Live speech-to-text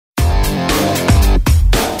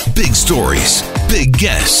Big stories, big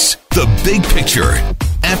guests, the big picture.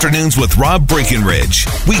 Afternoons with Rob Breckenridge.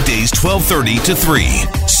 Weekdays 1230 to 3,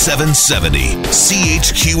 770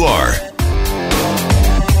 CHQR.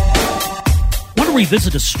 I want to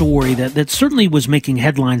revisit a story that certainly was making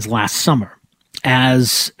headlines last summer,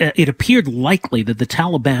 as it appeared likely that the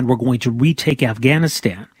Taliban were going to retake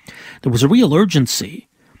Afghanistan. There was a real urgency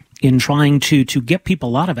in trying to get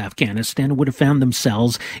people out of Afghanistan who would have found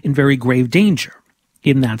themselves in very grave danger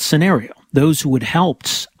in that scenario. Those who had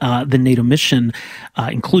helped the NATO mission,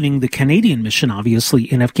 including the Canadian mission,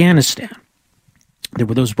 obviously, in Afghanistan. There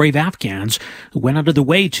were those brave Afghans who went out of their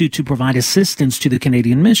way to provide assistance to the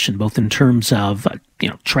Canadian mission, both in terms of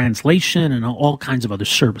translation and all kinds of other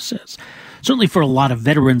services. Certainly for a lot of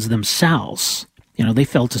veterans themselves, they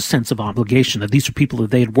felt a sense of obligation that these are people that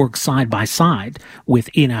they had worked side by side with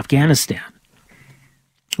in Afghanistan,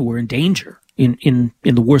 who were in danger, in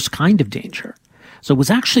the worst kind of danger. So it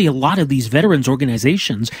was actually a lot of these veterans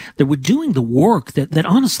organizations that were doing the work that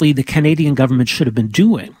honestly the Canadian government should have been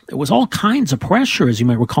doing. There was all kinds of pressure, as you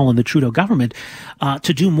may recall, in the Trudeau government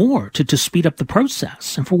to do more, to speed up the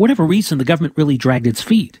process. And for whatever reason, the government really dragged its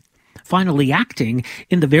feet, finally acting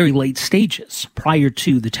in the very late stages prior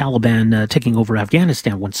to the Taliban taking over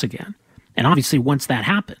Afghanistan once again. And obviously, once that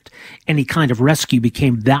happened, any kind of rescue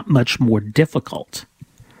became that much more difficult.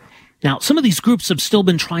 Now, some of these groups have still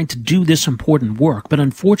been trying to do this important work, but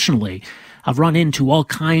unfortunately have run into all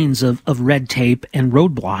kinds of red tape and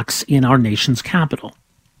roadblocks in our nation's capital.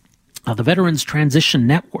 The Veterans Transition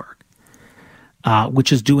Network,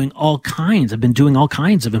 which is been doing all kinds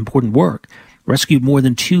of important work, rescued more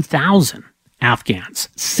than 2,000 Afghans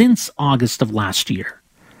since August of last year,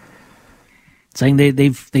 saying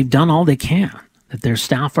they've done all they can, that their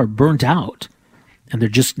staff are burnt out, and they're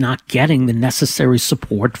just not getting the necessary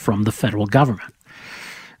support from the federal government.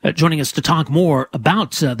 Joining us to talk more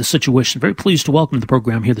about the situation, very pleased to welcome to the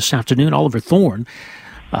program here this afternoon, Oliver Thorne,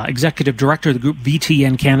 Executive Director of the group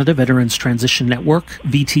VTN Canada, Veterans Transition Network.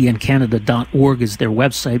 VTNCanada.org is their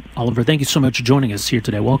website. Oliver, thank you so much for joining us here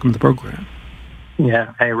today. Welcome to the program.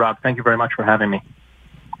 Yeah. Hey, Rob. Thank you very much for having me.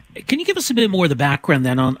 Can you give us a bit more of the background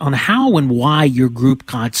then on how and why your group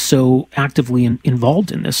got so actively involved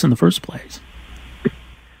in this in the first place?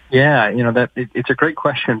 Yeah, it's a great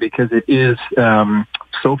question because it is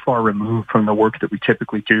so far removed from the work that we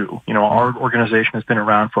typically do. Our organization has been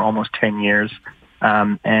around for almost 10 years,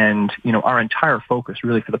 and our entire focus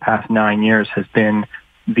really for the past 9 years has been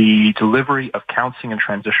the delivery of counseling and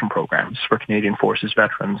transition programs for Canadian Forces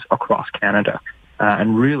veterans across Canada.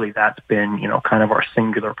 And really that's been, kind of our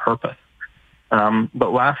singular purpose.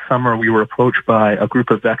 But last summer we were approached by a group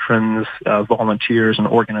of veterans, volunteers and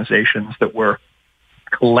organizations that were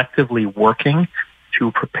collectively working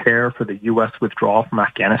to prepare for the U.S. withdrawal from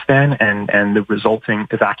Afghanistan and the resulting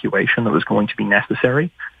evacuation that was going to be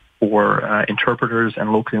necessary for interpreters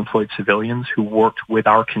and locally employed civilians who worked with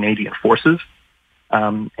our Canadian forces.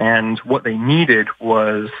 And what they needed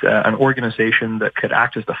was an organization that could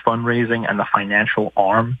act as the fundraising and the financial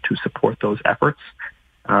arm to support those efforts.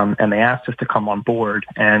 And they asked us to come on board.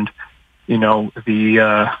 And,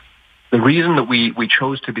 the reason that we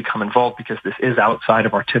chose to become involved, because this is outside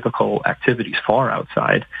of our typical activities, far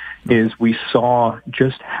outside, is we saw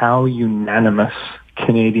just how unanimous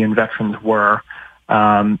Canadian veterans were,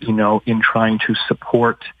 in trying to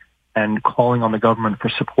support and calling on the government for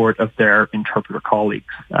support of their interpreter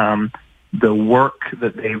colleagues. The work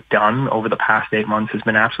that they've done over the past 8 months has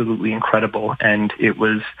been absolutely incredible, and it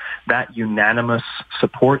was that unanimous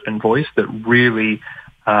support and voice that really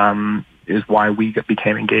is why we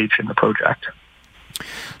became engaged in the project.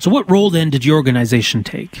 So what role then did your organization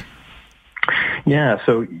take? Yeah,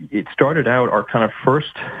 so it started out, our kind of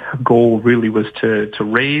first goal really was to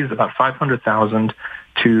raise about $500,000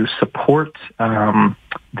 to support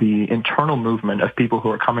the internal movement of people who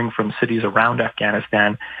are coming from cities around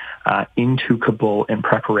Afghanistan into Kabul in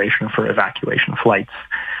preparation for evacuation flights.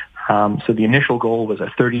 So the initial goal was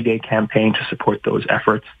a 30-day campaign to support those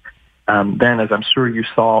efforts. Then, as I'm sure you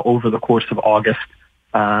saw over the course of August,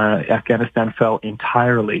 Afghanistan fell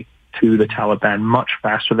entirely to the Taliban much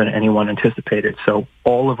faster than anyone anticipated. So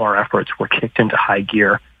all of our efforts were kicked into high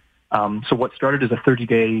gear. So what started as a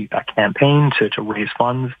 30-day campaign to raise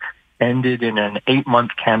funds ended in an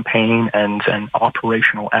 8-month campaign and an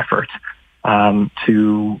operational effort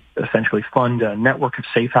to essentially fund a network of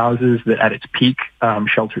safe houses that at its peak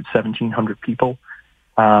sheltered 1,700 people.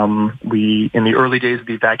 We, in the early days of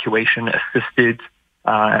the evacuation,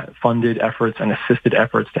 funded efforts and assisted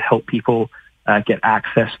efforts to help people get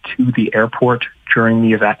access to the airport during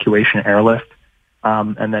the evacuation airlift.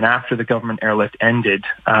 And then after the government airlift ended,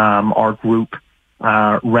 our group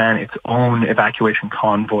ran its own evacuation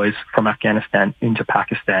convoys from Afghanistan into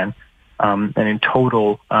Pakistan. And in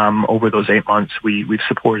total, over those 8 months, we've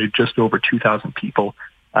supported just over 2,000 people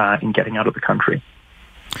in getting out of the country.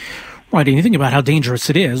 Right, and you think about how dangerous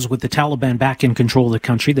it is with the Taliban back in control of the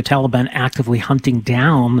country, the Taliban actively hunting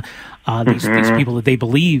down these people that they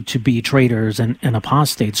believe to be traitors and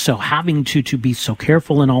apostates. So having to be so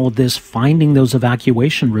careful in all of this, finding those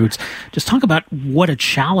evacuation routes, just talk about what a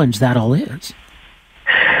challenge that all is.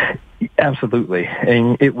 Absolutely.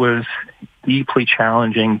 And it was deeply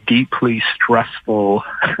challenging, deeply stressful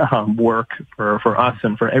work for us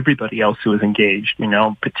and for everybody else who was engaged,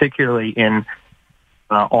 particularly in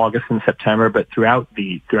August and September, but throughout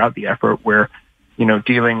the effort, we're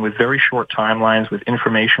dealing with very short timelines, with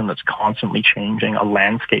information that's constantly changing, a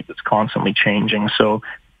landscape that's constantly changing. So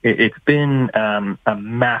it's been a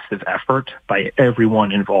massive effort by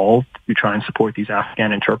everyone involved to try and support these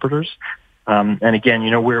Afghan interpreters. And again,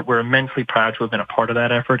 we're immensely proud to have been a part of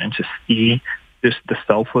that effort and to see the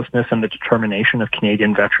selflessness and the determination of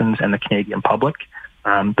Canadian veterans and the Canadian public.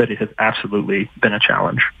 But it has absolutely been a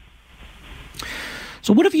challenge.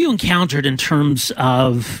 So what have you encountered in terms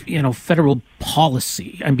of, federal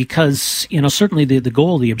policy? And because, certainly the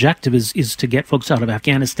goal, the objective is to get folks out of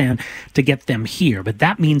Afghanistan, to get them here. But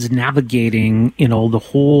that means navigating, the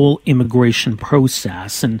whole immigration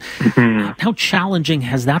process. And how challenging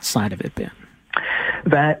has that side of it been?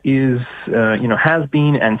 That is, has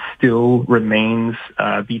been and still remains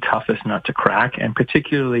the toughest nut to crack. And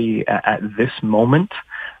particularly at this moment,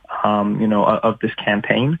 of this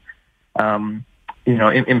campaign.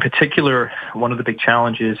 In particular, one of the big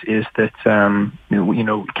challenges is that,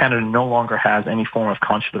 Canada no longer has any form of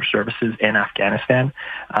consular services in Afghanistan,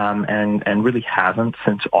 and really hasn't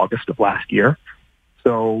since August of last year.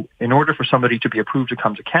 So in order for somebody to be approved to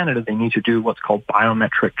come to Canada, they need to do what's called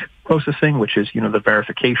biometric processing, which is, the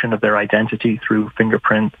verification of their identity through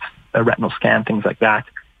fingerprints, a retinal scan, things like that.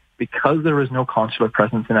 Because there is no consular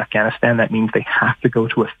presence in Afghanistan, that means they have to go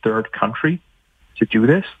to a third country to do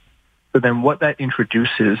this. But then what that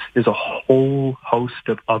introduces is a whole host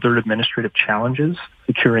of other administrative challenges,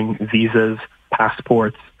 securing visas,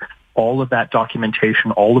 passports, all of that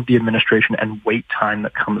documentation, all of the administration and wait time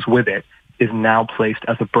that comes with it is now placed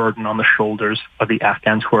as a burden on the shoulders of the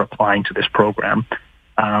Afghans who are applying to this program.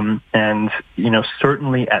 And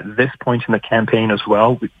certainly at this point in the campaign as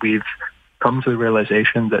well, we've come to the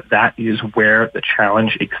realization that is where the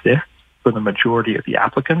challenge exists for the majority of the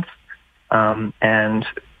applicants.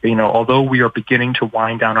 Although we are beginning to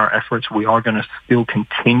wind down our efforts, we are going to still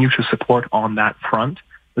continue to support on that front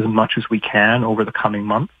as much as we can over the coming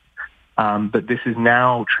months. But this is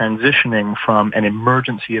now transitioning from an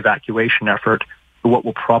emergency evacuation effort to what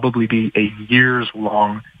will probably be a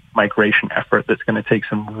years-long migration effort that's going to take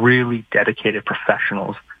some really dedicated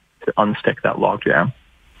professionals to unstick that logjam.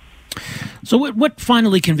 So what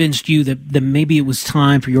finally convinced you that maybe it was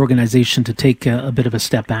time for your organization to take a bit of a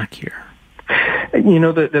step back here?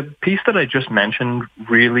 The piece that I just mentioned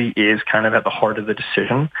really is kind of at the heart of the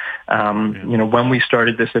decision. When we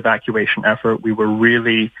started this evacuation effort, we were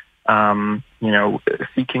really,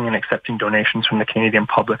 seeking and accepting donations from the Canadian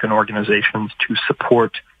public and organizations to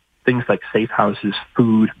support things like safe houses,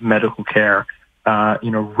 food, medical care,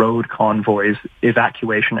 road convoys,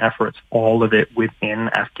 evacuation efforts, all of it within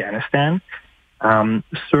Afghanistan.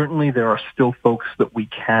 Certainly there are still folks that we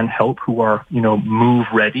can help who are, move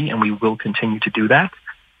ready, and we will continue to do that.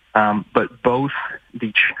 But both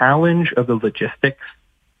the challenge of the logistics,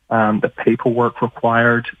 the paperwork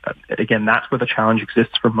required, again, that's where the challenge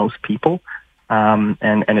exists for most people. And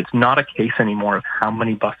it's not a case anymore of how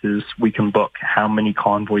many buses we can book, how many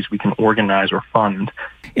convoys we can organize or fund.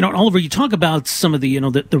 Oliver, you talk about some of the,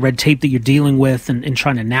 the red tape that you're dealing with and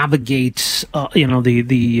trying to navigate,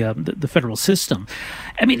 the federal system.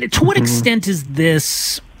 I mean, to what extent is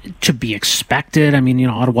this to be expected? I mean,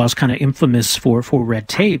 Ottawa's kind of infamous for red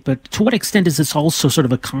tape, but to what extent is this also sort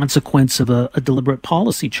of a consequence of a deliberate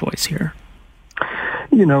policy choice here?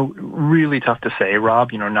 Really tough to say,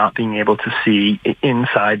 Rob, not being able to see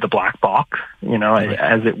inside the black box, right,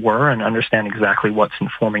 as it were, and understand exactly what's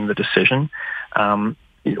informing the decision.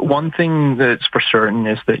 One thing that's for certain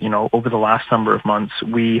is that, over the last number of months,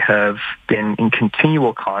 we have been in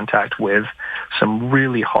continual contact with some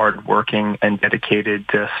really hardworking and dedicated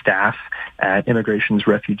staff at Immigrations,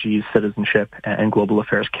 Refugees, Citizenship, and Global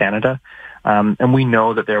Affairs Canada. And we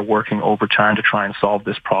know that they're working overtime to try and solve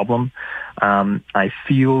this problem. I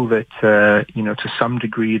feel that, to some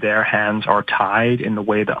degree, their hands are tied in the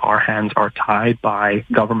way that our hands are tied by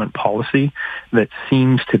government policy that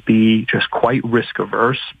seems to be just quite risk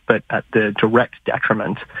averse, but at the direct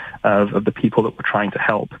detriment of the people that we're trying to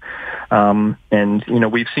help.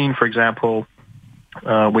 We've seen, for example,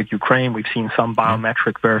 with Ukraine, we've seen some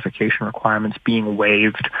biometric verification requirements being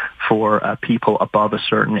waived for people above a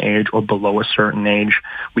certain age or below a certain age.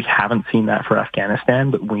 We haven't seen that for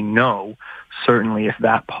Afghanistan, but we know certainly if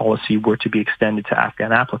that policy were to be extended to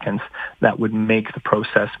Afghan applicants, that would make the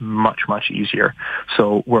process much, much easier.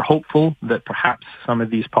 So we're hopeful that perhaps some of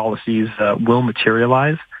these policies will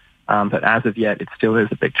materialize, but as of yet, it still is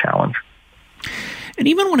a big challenge. And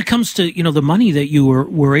even when it comes to, the money that you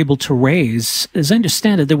were able to raise, as I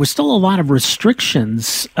understand it, there was still a lot of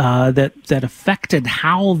restrictions that affected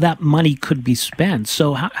how that money could be spent.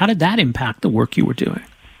 So how did that impact the work you were doing?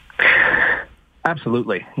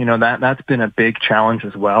 Absolutely. That's been a big challenge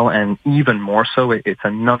as well. And even more so, it's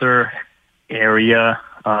another area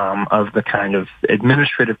of the kind of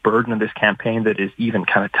administrative burden of this campaign that is even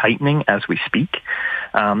kind of tightening as we speak.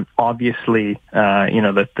 Obviously,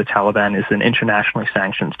 the Taliban is an internationally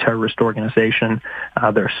sanctioned terrorist organization.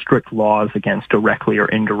 There are strict laws against directly or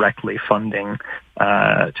indirectly funding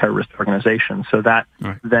terrorist organizations. So that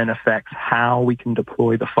then affects how we can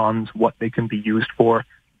deploy the funds, what they can be used for.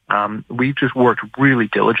 We've just worked really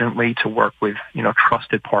diligently to work with,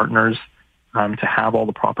 trusted partners to have all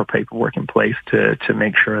the proper paperwork in place to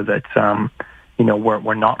make sure that,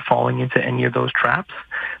 we're not falling into any of those traps.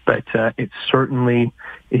 But it certainly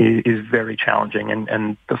is very challenging,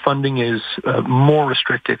 and the funding is more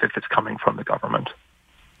restrictive if it's coming from the government.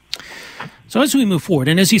 So as we move forward,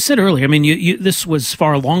 and as you said earlier, I mean, this was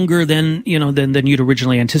far longer than you'd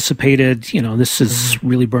originally anticipated. This has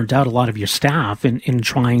really burnt out a lot of your staff in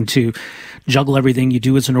trying to juggle everything you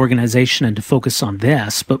do as an organization and to focus on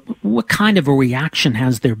this. But what kind of a reaction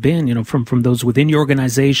has there been, from those within your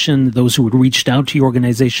organization, those who had reached out to your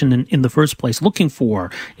organization in the first place, looking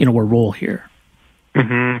for, a role here?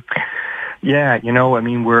 Mm-hmm. Yeah,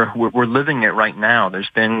 we're living it right now. There's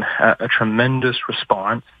been a tremendous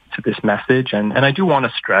response to this message. And I do want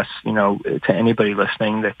to stress, to anybody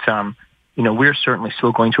listening that, we're certainly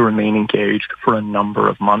still going to remain engaged for a number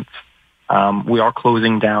of months. We are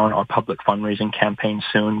closing down our public fundraising campaign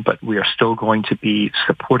soon, but we are still going to be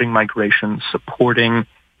supporting migration, supporting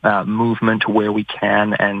movement where we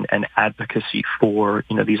can, and advocacy for,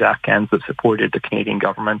 these Afghans that supported the Canadian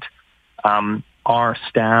government. Our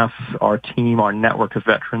staff, our team, our network of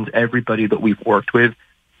veterans, everybody that we've worked with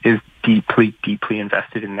is deeply, deeply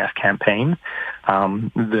invested in this campaign.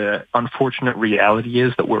 The unfortunate reality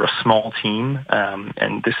is that we're a small team,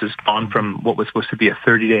 and this has gone from what was supposed to be a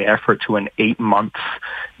 30-day effort to an 8-month,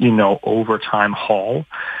 overtime haul.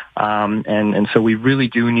 And so we really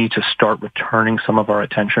do need to start returning some of our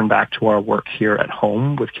attention back to our work here at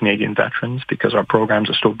home with Canadian veterans because our programs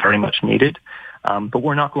are still very much needed. But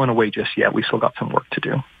we're not going away just yet. We still got some work to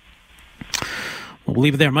do. We'll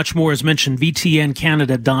leave it there. Much more is mentioned,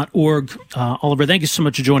 vtncanada.org. Oliver, thank you so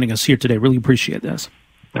much for joining us here today. Really appreciate this.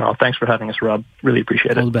 Oh, thanks for having us, Rob. Really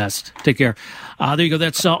appreciate it. All the best. Take care. There you go.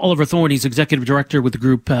 That's Oliver Thorne. He's Executive Director with the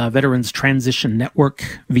group Veterans Transition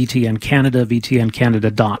Network, VTN Canada,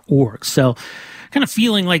 vtncanada.org. So kind of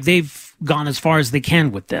feeling like they've gone as far as they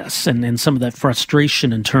can with this and some of that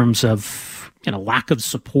frustration in terms of lack of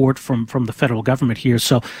support from the federal government here.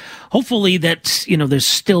 So hopefully that, there's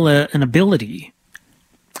still an ability,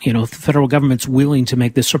 if the federal government's willing to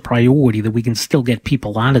make this a priority, that we can still get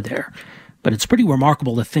people out of there. But it's pretty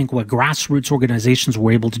remarkable to think what grassroots organizations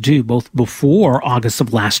were able to do both before August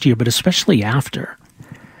of last year, but especially after.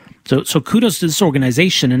 So kudos to this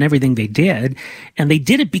organization and everything they did. And they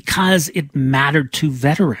did it because it mattered to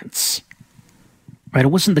veterans, right? It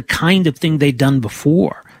wasn't the kind of thing they'd done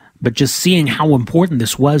before, but just seeing how important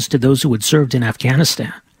this was to those who had served in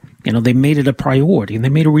Afghanistan. They made it a priority and they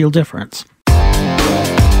made a real difference.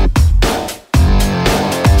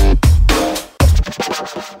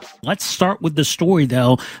 Let's start with the story,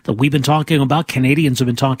 though, that we've been talking about, Canadians have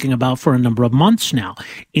been talking about for a number of months now.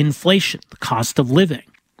 Inflation, the cost of living.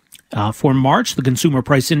 For March, the Consumer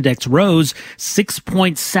Price Index rose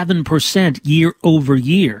 6.7% year over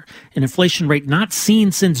year, an inflation rate not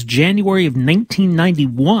seen since January of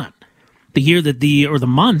 1991. The year that the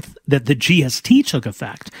month that the GST took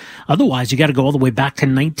effect. Otherwise, you got to go all the way back to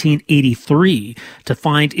 1983 to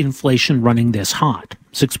find inflation running this hot.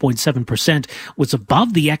 6.7% was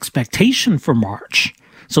above the expectation for March.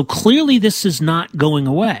 So clearly this is not going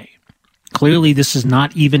away. Clearly this is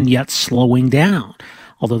not even yet slowing down.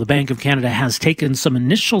 Although the Bank of Canada has taken some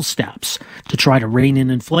initial steps to try to rein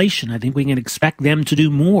in inflation, I think we can expect them to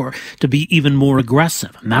do more, to be even more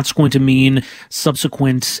aggressive. And that's going to mean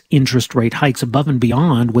subsequent interest rate hikes above and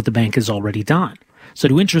beyond what the bank has already done. So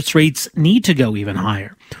do interest rates need to go even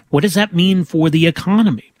higher? What does that mean for the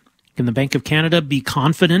economy? Can the Bank of Canada be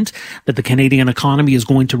confident that the Canadian economy is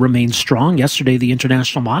going to remain strong? Yesterday, the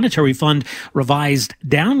International Monetary Fund revised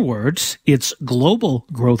downwards its global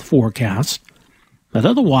growth forecast. But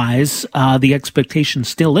otherwise, the expectation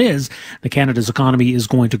still is that Canada's economy is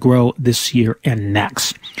going to grow this year and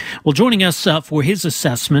next. Well, joining us for his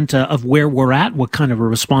assessment of where we're at, what kind of a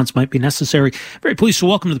response might be necessary, very pleased to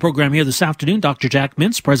welcome to the program here this afternoon, Dr. Jack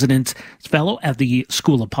Mintz, President's Fellow at the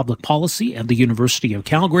School of Public Policy at the University of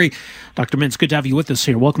Calgary. Dr. Mintz, good to have you with us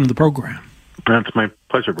here. Welcome to the program. That's my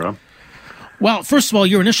pleasure, Rob. Well, first of all,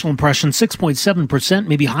 your initial impression, 6.7%,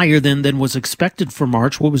 maybe higher than was expected for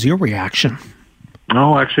March. What was your reaction?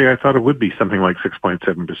 No, actually, I thought it would be something like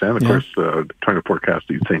 6.7%. Of course, trying to forecast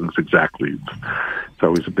these things exactly, it's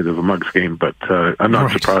always a bit of a mug's game, but I'm not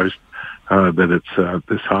surprised that it's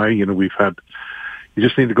this high. You know, you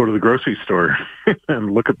just need to go to the grocery store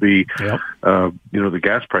and look at the, the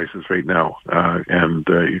gas prices right now. And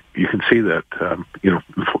you can see that,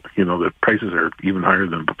 the prices are even higher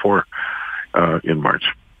than before in March.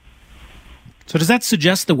 So does that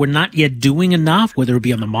suggest that we're not yet doing enough, whether it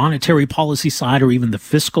be on the monetary policy side or even the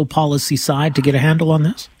fiscal policy side, to get a handle on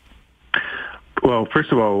this? Well,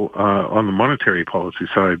 first of all, on the monetary policy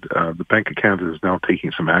side, the Bank of Canada is now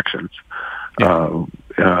taking some actions for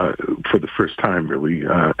the first time, really,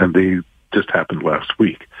 and they just happened last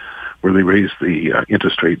week, where they raised the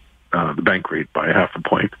interest rate, the bank rate, by 0.5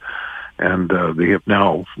 point. And they have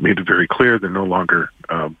now made it very clear they're no longer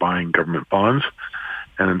buying government bonds.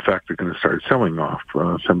 And in fact, they're going to start selling off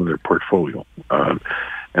some of their portfolio.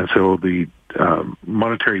 And so the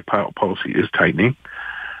monetary policy is tightening.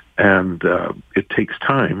 And it takes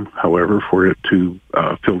time, however, for it to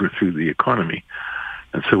filter through the economy.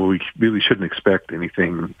 And so we really shouldn't expect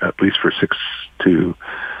anything, at least for 6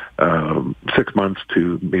 months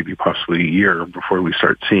to maybe possibly a year, before we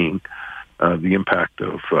start seeing the impact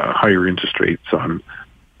of higher interest rates on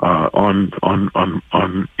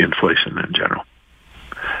inflation in general.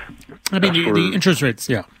 I mean, the interest rates,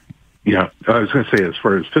 Yeah, I was going to say, as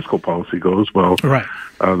far as fiscal policy goes, well,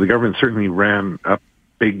 the government certainly ran up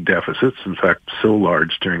big deficits, in fact, so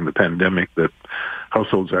large during the pandemic that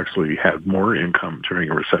households actually had more income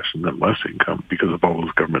during a recession than less income because of all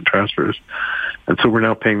those government transfers. And so we're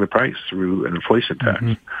now paying the price through an inflation tax.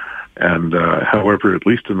 Mm-hmm. And however, at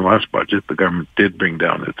least in the last budget, the government did bring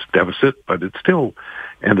down its deficit, but it still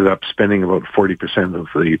ended up spending about 40% of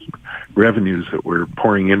the revenues that were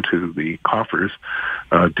pouring into the coffers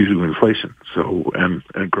due to inflation,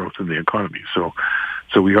 and growth in the economy. So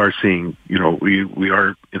we are seeing, we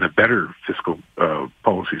are in a better fiscal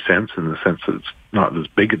policy sense, in the sense that it's not as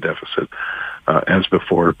big a deficit as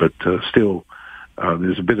before, but still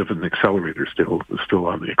there's a bit of an accelerator still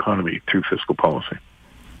on the economy through fiscal policy.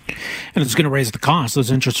 And it's going to raise the cost.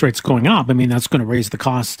 Those interest rates going up, I mean, that's going to raise the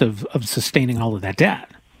cost of sustaining all of that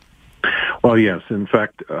debt. Well, yes. In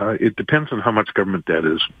fact, it depends on how much government debt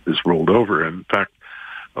is rolled over. In fact,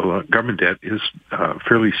 government debt is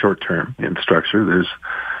fairly short-term in structure.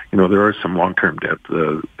 There are some long-term debt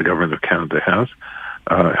the government of Canada has.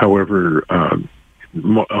 However,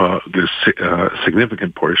 there's a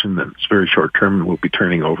significant portion that's very short-term and will be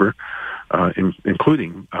turning over,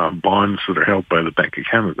 including bonds that are held by the Bank of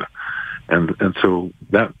Canada. And so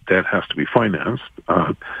that has to be financed.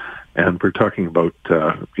 And we're talking about,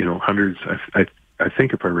 hundreds, I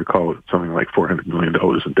think if I recall, it's something like $400 million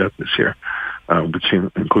in debt this year,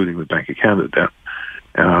 including the Bank of Canada debt,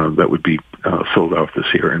 that would be sold off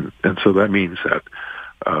this year. And so that means that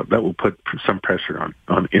that will put some pressure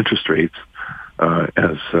on interest rates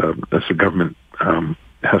as the government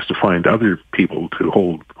has to find other people to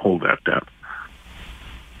hold that debt.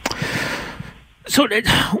 So,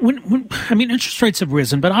 interest rates have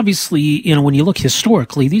risen, but obviously, when you look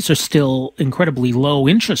historically, these are still incredibly low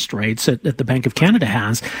interest rates that the Bank of Canada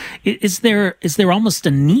has. Is there almost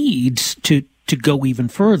a need to go even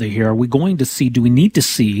further here? Do we need to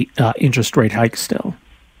see interest rate hikes still?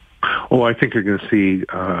 Oh, I think you're going to see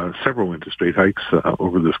several interest rate hikes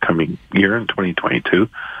over this coming year in 2022.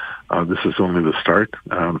 This is only the start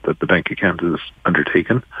that the Bank of Canada has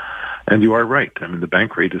undertaken. And you are right. I mean, the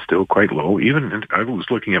bank rate is still quite low. I was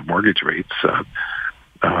looking at mortgage rates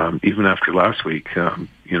even after last week.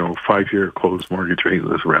 5-year closed mortgage rate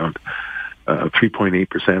was around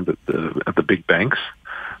 3.8% at the big banks.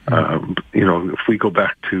 If we go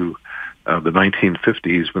back to the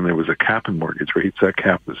 1950s when there was a cap in mortgage rates. That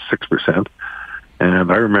cap was 6%.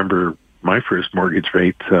 And I remember my first mortgage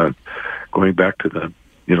rate going back to the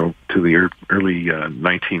early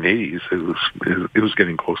 1980s. It was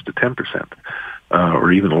getting close to 10%,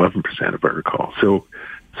 or even 11%, if I recall. So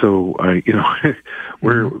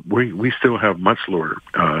we still have much lower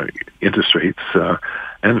interest rates, and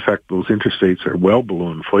in fact, those interest rates are well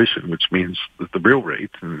below inflation, which means that the real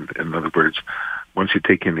rate, in other words, once you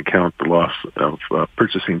take into account the loss of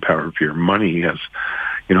purchasing power of your money as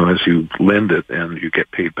you lend it and you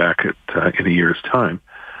get paid back in a year's time,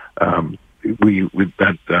 the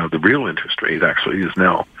real interest rate actually is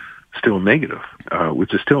now still negative,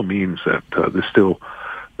 which still means that there's still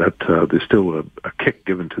a kick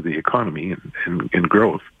given to the economy in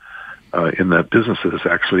growth, in that businesses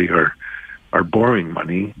actually are borrowing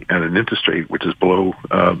money at an interest rate which is below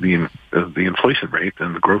the inflation rate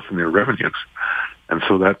and the growth in their revenues, and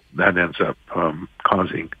so that ends up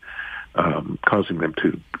causing them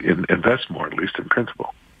to invest more, at least in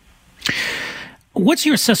principle. What's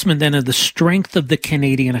your assessment then of the strength of the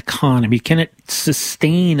Canadian economy? Can it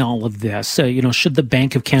sustain all of this? Should the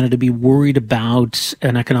Bank of Canada be worried about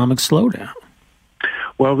an economic slowdown?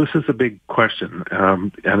 Well, this is a big question,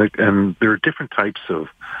 and there are different types of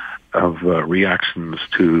reactions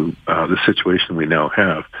to the situation we now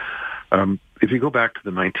have. If you go back to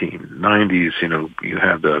the 1990s,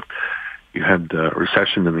 you had a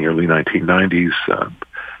recession in the early 1990s,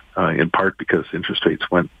 in part because interest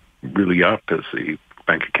rates went really up as the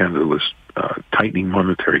Bank of Canada was tightening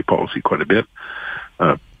monetary policy quite a bit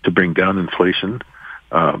to bring down inflation.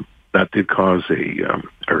 That did cause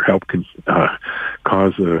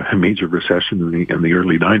cause a major recession in the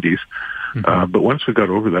early 90s. Mm-hmm. But once we got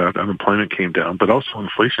over that, unemployment came down, but also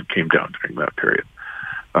inflation came down during that period.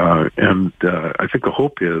 And I think the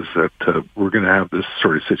hope is that we're going to have this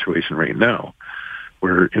sort of situation right now,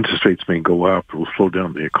 where interest rates may go up, it will slow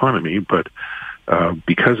down the economy, but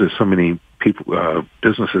because there's so many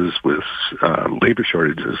businesses with labor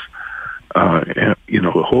shortages,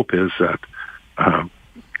 the hope is that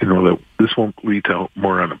that this won't lead to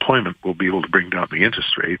more unemployment. We'll be able to bring down the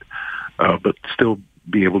interest rate, but still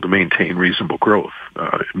be able to maintain reasonable growth.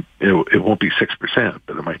 It won't be 6%,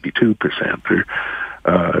 but it might be 2%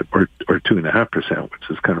 or 2.5%, which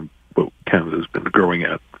is kind of what Canada's been growing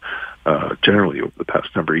at generally over the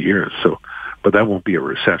past number of years. So, but that won't be a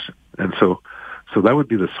recession, and so that would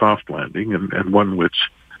be the soft landing, and one which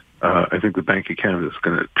I think the Bank of Canada is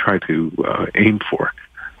going to try to aim for.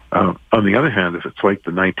 On the other hand, if it's like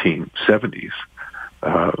the 1970s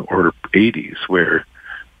or 80s, where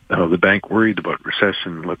the bank worried about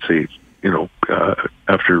recession, let's say,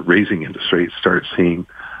 after raising interest rates, start seeing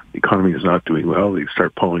the economy is not doing well, they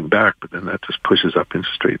start pulling back, but then that just pushes up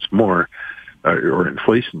interest rates more, or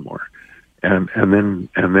inflation more. And then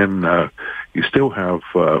you still have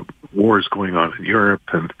wars going on in Europe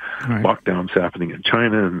and right. Lockdowns happening in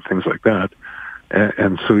China and things like that,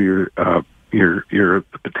 and so the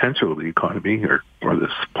potential of the economy or the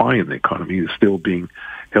supply in the economy is still being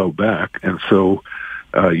held back, and so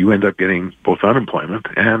you end up getting both unemployment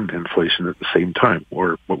and inflation at the same time,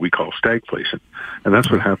 or what we call stagflation, and that's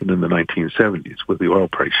what happened in the 1970s with the oil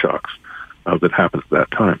price shocks that happened at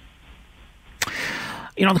that time.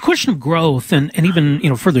 The question of growth and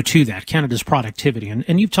even, further to that, Canada's productivity.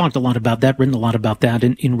 And you've talked a lot about that, written a lot about that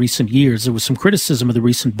in recent years. There was some criticism of the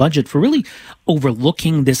recent budget for really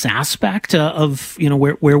overlooking this aspect of,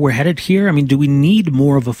 where we're headed here. I mean, do we need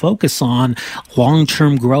more of a focus on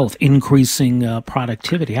long-term growth, increasing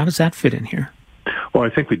productivity? How does that fit in here? Well,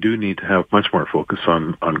 I think we do need to have much more focus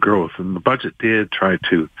on growth. And the budget did try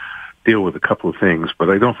to deal with a couple of things, but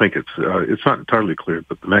I don't think it's not entirely clear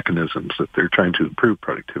that the mechanisms that they're trying to improve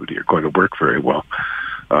productivity are going to work very well.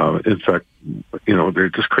 In fact, they're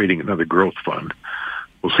just creating another growth fund.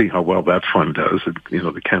 We'll see how well that fund does.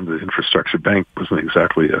 The Canada Infrastructure Bank wasn't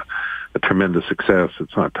exactly a tremendous success.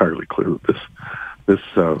 It's not entirely clear that this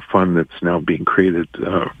fund that's now being created,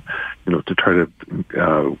 to try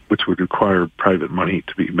to, which would require private money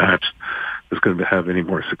to be matched, is going to have any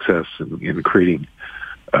more success in creating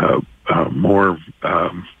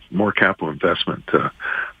more capital investment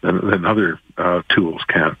than other tools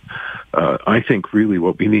can. I think really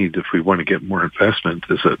what we need if we want to get more investment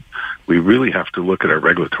is that we really have to look at our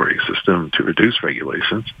regulatory system to reduce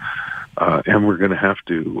regulations, and we're going to have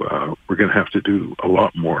to do a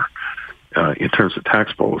lot more in terms of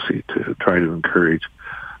tax policy to try to encourage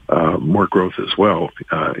more growth as well.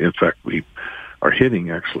 In fact, we are hitting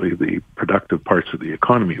actually the productive parts of the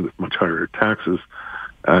economy with much higher taxes.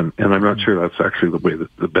 And I'm not sure that's actually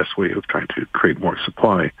the best way of trying to create more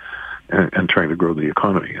supply. and trying to grow the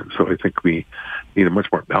economy. And so I think we need a much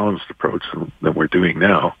more balanced approach than we're doing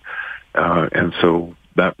now. And so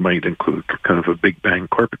that might include kind of a big bang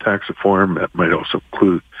corporate tax reform. That might also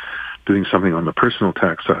include doing something on the personal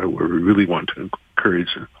tax side where we really want to encourage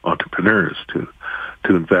entrepreneurs to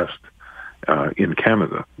invest in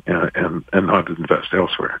Canada and not invest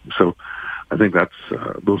elsewhere. So I think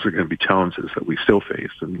those are going to be challenges that we still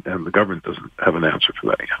face, and the government doesn't have an answer for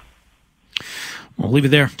that yet. We'll leave it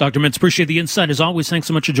there. Dr. Mintz, appreciate the insight as always. Thanks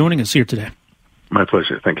so much for joining us here today. My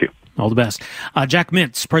pleasure. Thank you. All the best. Jack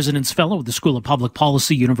Mintz, President's Fellow at the School of Public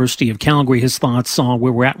Policy, University of Calgary. His thoughts on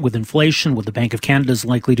where we're at with inflation, what the Bank of Canada is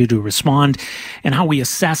likely to do to respond, and how we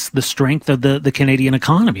assess the strength of the Canadian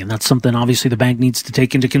economy. And that's something, obviously, the bank needs to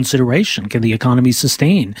take into consideration. Can the economy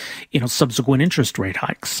sustain, subsequent interest rate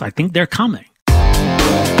hikes? I think they're coming.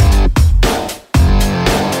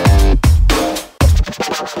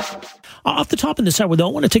 Off the top of this hour, though,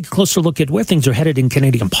 I want to take a closer look at where things are headed in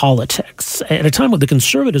Canadian politics. At a time when the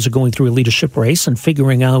Conservatives are going through a leadership race and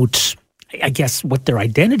figuring out, I guess, what their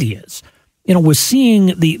identity is, we're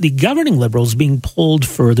seeing the governing Liberals being pulled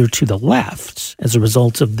further to the left as a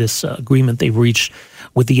result of this agreement they've reached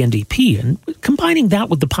with the NDP. And combining that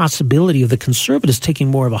with the possibility of the Conservatives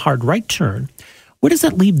taking more of a hard right turn, where does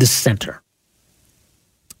that leave the centre?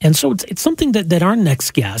 And so it's something that our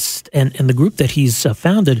next guest and the group that he's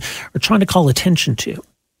founded are trying to call attention to.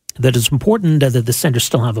 That it's important that the centre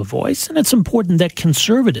still have a voice, and it's important that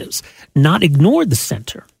Conservatives not ignore the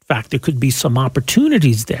centre. In fact, there could be some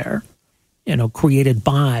opportunities there, created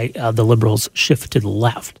by the Liberals' shift to the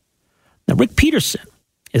left. Now, Rick Peterson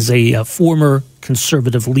is a former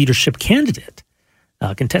Conservative leadership candidate.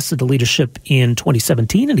 Contested the leadership in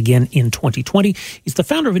 2017 and again in 2020. He's the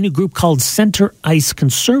founder of a new group called Centre Ice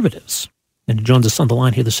Conservatives. And he joins us on the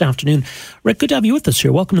line here this afternoon. Rick, good to have you with us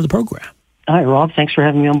here. Welcome to the program. Hi, Rob. Thanks for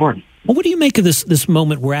having me on board. Well, what do you make of this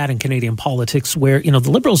moment we're at in Canadian politics where, the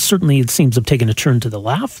Liberals certainly, it seems, have taken a turn to the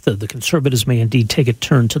left. The Conservatives may indeed take a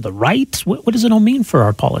turn to the right. What does it all mean for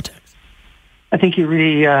our politics? I think you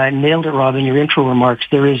really nailed it, Rob, in your intro remarks.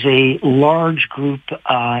 There is a large group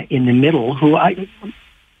in the middle who I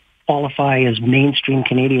qualify as mainstream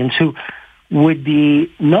Canadians who would be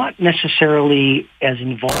not necessarily as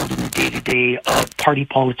involved in the day-to-day of party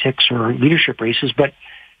politics or leadership races, but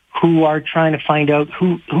who are trying to find out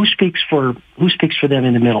who speaks for them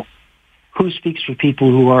in the middle, who speaks for people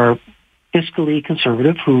who are fiscally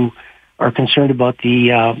conservative, who are concerned about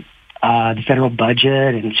the federal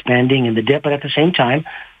budget and spending and the debt, but at the same time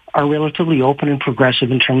are relatively open and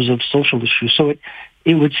progressive in terms of social issues. So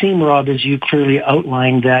it would seem, Rob, as you clearly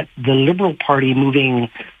outlined, that the Liberal Party moving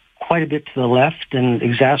quite a bit to the left and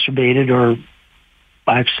exacerbated or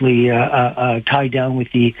actually tied down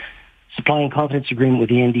with the supply and confidence agreement with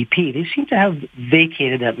the NDP, they seem to have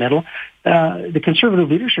vacated that middle. The Conservative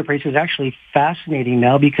leadership race is actually fascinating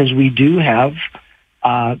now because we do have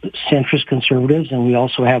centrist Conservatives, and we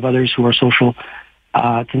also have others who are social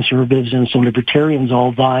Conservatives and some Libertarians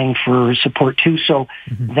all vying for support too. So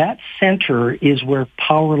that centre is where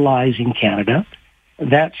power lies in Canada.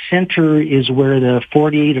 That centre is where the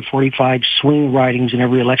 40 to 45 swing ridings in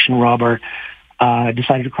every election, Rob, are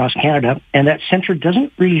decided across Canada. And that centre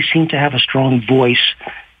doesn't really seem to have a strong voice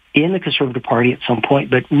in the Conservative Party at some point,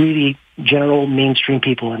 but really general mainstream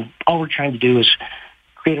people. And all we're trying to do is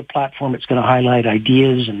create a platform that's going to highlight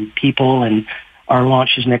ideas and people, and our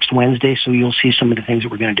launch is next Wednesday, so you'll see some of the things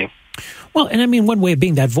that we're going to do. Well, and I mean, one way of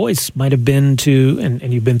being that voice might have been to,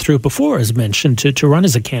 and you've been through it before, as mentioned, to run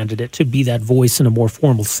as a candidate, to be that voice in a more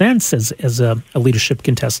formal sense as a leadership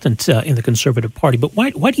contestant in the Conservative Party. But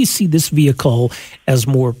why do you see this vehicle as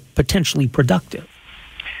more potentially productive?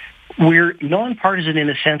 We're nonpartisan in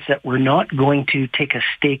the sense that we're not going to take a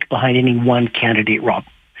stake behind any one candidate, Rob.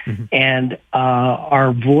 And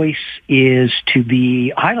our voice is to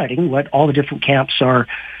be highlighting what all the different camps are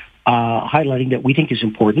highlighting that we think is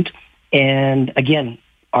important. And again,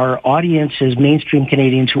 our audience is mainstream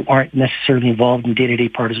Canadians who aren't necessarily involved in day-to-day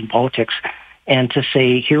partisan politics. And to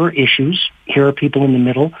say, here are issues, here are people in the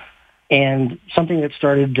middle. And something that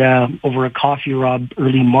started over a coffee, Rob,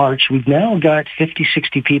 early March, we've now got 50,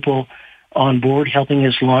 60 people on board helping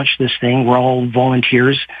us launch this thing. We're all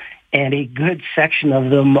volunteers. And a good section of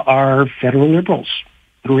them are federal Liberals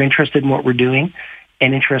who are interested in what we're doing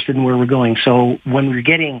and interested in where we're going. So when we're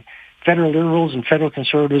getting federal Liberals and federal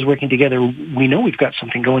Conservatives working together, we know we've got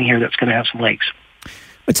something going here that's going to have some legs.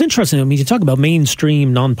 It's interesting. I mean, you talk about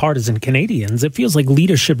mainstream, nonpartisan Canadians. It feels like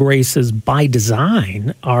leadership races by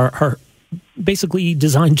design are basically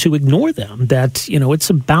designed to ignore them, that, it's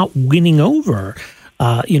about winning over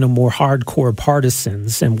more hardcore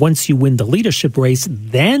partisans. And once you win the leadership race,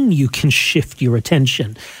 then you can shift your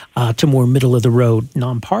attention to more middle-of-the-road,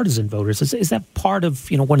 nonpartisan voters. Is that part of,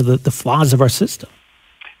 one of the flaws of our system?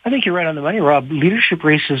 I think you're right on the money, Rob. Leadership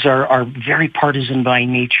races are very partisan by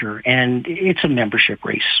nature, and it's a membership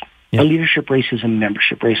race. Yeah. A leadership race is a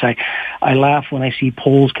membership race. I laugh when I see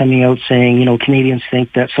polls coming out saying, Canadians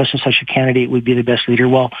think that such and such a candidate would be the best leader.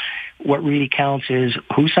 Well, what really counts is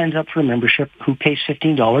who signs up for a membership, who pays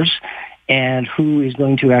 $15, and who is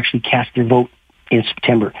going to actually cast their vote in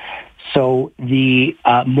September. So the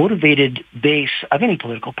motivated base of any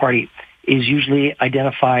political party is usually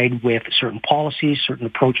identified with certain policies, certain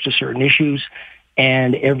approach to certain issues,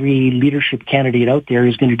 and every leadership candidate out there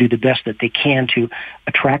is going to do the best that they can to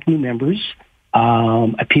attract new members,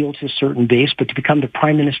 appeal to a certain base. But to become the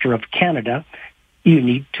Prime Minister of Canada, you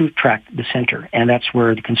need to attract the center. And that's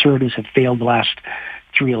where the Conservatives have failed the last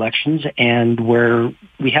 3 elections, and where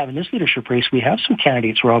we have in this leadership race, we have some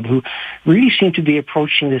candidates, Rob, who really seem to be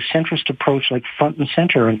approaching this centrist approach like front and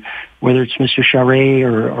center, and whether it's Mr. Charest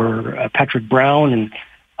or Patrick Brown and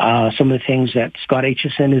some of the things that Scott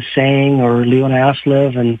Aitchison is saying, or Leon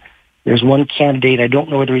Aslev, and there's one candidate, I don't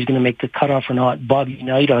know whether he's going to make the cutoff or not, Bobby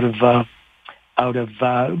Knight out of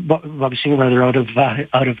Bobby Singer out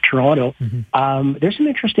of Toronto. Mm-hmm. There's some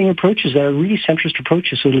interesting approaches that are really centrist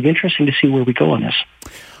approaches, so it'll be interesting to see where we go on this.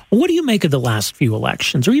 What do you make of the last few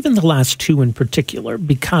elections, or even the last 2 in particular?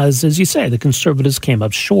 Because, as you say, the Conservatives came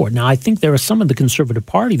up short. Now, I think there are some of the Conservative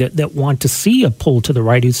Party that want to see a pull to the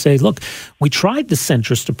right who say, look, we tried the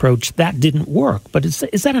centrist approach, that didn't work. But is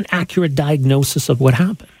that an accurate diagnosis of what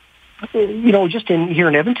happened? Just here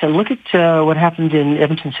in Edmonton, look at what happened in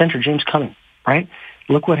Edmonton Centre, James Cumming, right?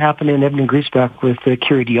 Look what happened in Edmonton-Griesbach with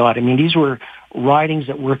Kerry Diot. I mean, these were ridings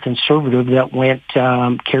that were Conservative that went,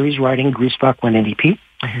 Kerry's riding, Griesbach went NDP.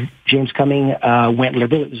 Mm-hmm. James Cumming went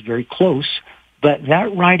Liberal. It was very close, but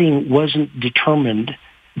that riding wasn't determined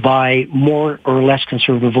by more or less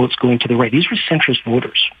Conservative votes going to the right. These were centrist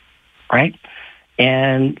voters, right?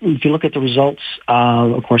 And if you look at the results,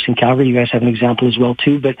 of course, in Calgary, you guys have an example as well,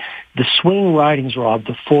 too, but the swing ridings, Rob,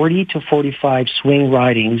 the 40 to 45 swing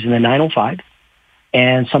ridings in the 905,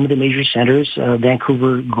 and some of the major centers,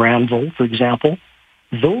 Vancouver, Granville, for example,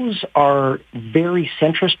 those are very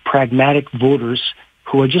centrist, pragmatic voters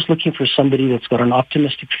who are just looking for somebody that's got an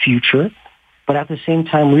optimistic future, but at the same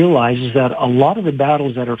time realizes that a lot of the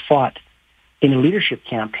battles that are fought in a leadership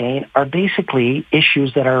campaign are basically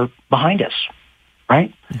issues that are behind us,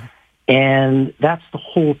 right? Yeah. And that's the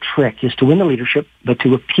whole trick, is to win the leadership, but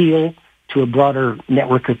to appeal to a broader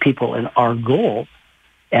network of people. And our goal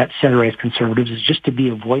at Center-Right Conservatives is just to be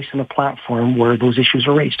a voice and a platform where those issues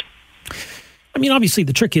are raised. I mean, obviously,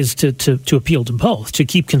 the trick is to appeal to both, to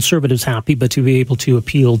keep Conservatives happy, but to be able to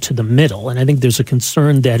appeal to the middle. And I think there's a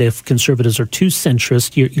concern that if Conservatives are too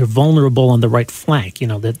centrist, you're vulnerable on the right flank,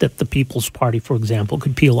 that the People's Party, for example,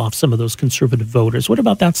 could peel off some of those Conservative voters. What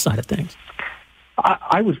about that side of things?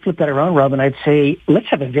 I would flip that around, Rob, and I'd say let's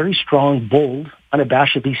have a very strong, bold,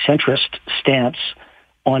 unabashedly centrist stance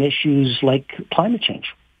on issues like climate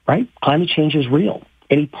change, right? Climate change is real.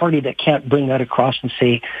 Any party that can't bring that across and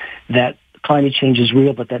say that climate change is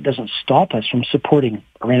real, but that doesn't stop us from supporting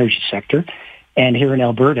our energy sector. And here in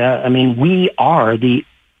Alberta, I mean, we are the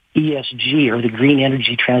ESG, or the green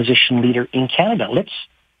energy transition leader in Canada. Let's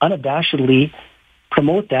unabashedly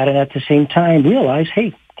promote that, and at the same time realize,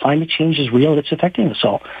 hey, climate change is real. It's affecting us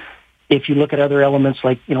all. If you look at other elements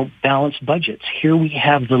like, balanced budgets, here we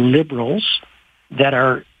have the Liberals that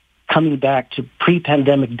are coming back to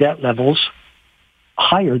pre-pandemic debt levels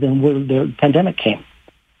higher than where the pandemic came.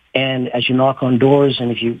 And as you knock on doors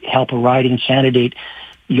and if you help a riding candidate,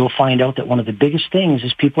 you'll find out that one of the biggest things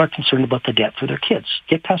is people are concerned about the debt for their kids.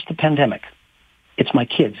 Get past the pandemic. It's my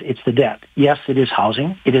kids. It's the debt. Yes, it is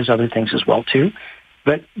housing. It is other things as well, too.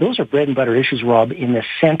 But those are bread and butter issues, Rob, in the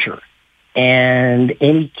center. And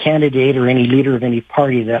any candidate or any leader of any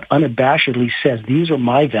party that unabashedly says, these are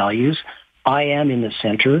my values, I am in the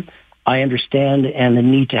center, I understand and the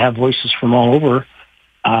need to have voices from all over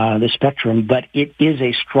the spectrum, but it is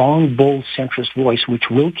a strong, bold, centrist voice which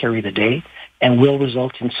will carry the day and will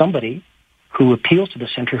result in somebody who appeals to the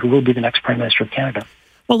center who will be the next Prime Minister of Canada.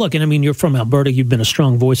 Well, look, and I mean, you're from Alberta. You've been a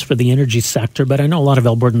strong voice for the energy sector, but I know a lot of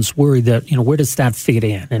Albertans worry that, where does that fit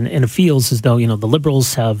in? And it feels as though, the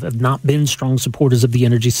Liberals have not been strong supporters of the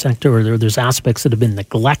energy sector, or there's aspects that have been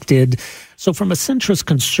neglected. So from a centrist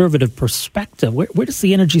conservative perspective, where does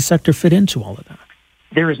the energy sector fit into all of that?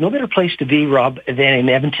 There is no better place to be, Rob, than in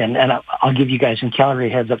Edmonton, and I'll give you guys in Calgary a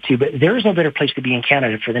heads up too, but there is no better place to be in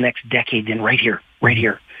Canada for the next decade than right here.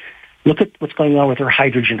 Look at what's going on with our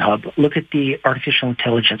hydrogen hub. Look at the artificial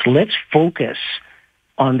intelligence. Let's focus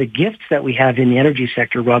on the gifts that we have in the energy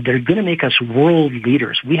sector, Rob, that are going to make us world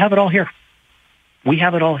leaders. We have it all here. We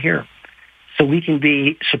have it all here. So we can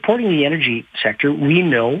be supporting the energy sector. We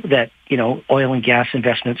know that, oil and gas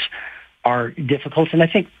investments are difficult. And I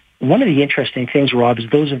think one of the interesting things, Rob, is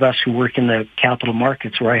those of us who work in the capital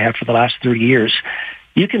markets, where I have for the last 30 years,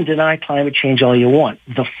 you can deny climate change all you want.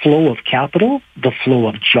 The flow of capital, the flow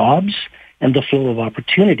of jobs, and the flow of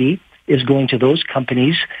opportunity is going to those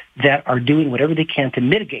companies that are doing whatever they can to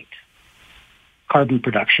mitigate carbon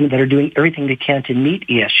production, that are doing everything they can to meet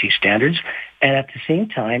ESG standards, and at the same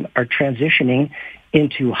time are transitioning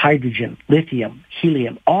into hydrogen, lithium,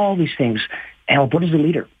 helium, all these things. And Alberta's the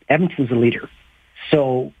leader. Edmonton's the leader.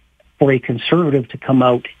 So for a conservative to come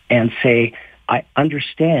out and say, I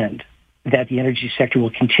understand that the energy sector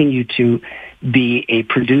will continue to be a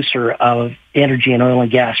producer of energy and oil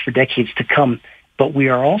and gas for decades to come, but we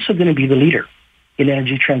are also going to be the leader in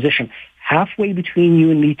energy transition. Halfway between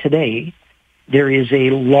you and me today, there is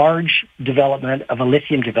a large development of a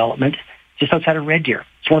lithium development just outside of Red Deer.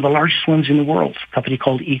 It's one of the largest ones in the world, a company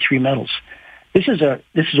called E3 Metals. This is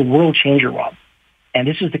a world changer, Rob. And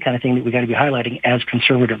this is the kind of thing that we got to be highlighting as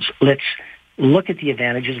conservatives. Let's look at the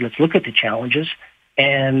advantages. Let's look at the challenges.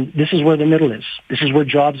 And this is where the middle is. This is where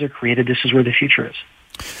jobs are created. This is where the future is.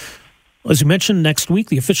 Well, as you mentioned, next week,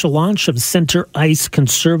 the official launch of Center Ice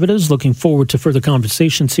Conservatives. Looking forward to further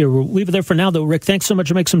conversations here. We'll leave it there for now, though. Rick, thanks so much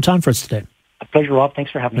for making some time for us today. A pleasure, Rob.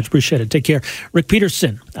 Thanks for having me. Much appreciated. Take care. Rick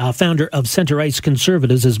Peterson, founder of Center Ice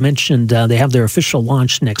Conservatives, as mentioned, they have their official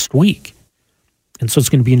launch next week. And so it's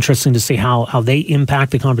going to be interesting to see how they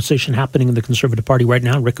impact the conversation happening in the Conservative Party right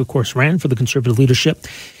now. Rick, of course, ran for the Conservative leadership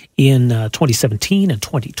in 2017 and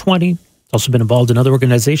 2020. Also been involved in other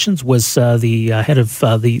organizations, was the head of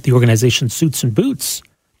the organization Suits and Boots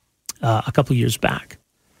a couple of years back.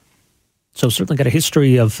 So certainly got a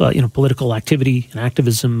history of political activity and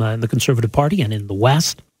activism in the Conservative Party and in the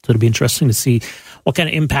West. So it'll be interesting to see what kind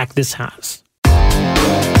of impact this has.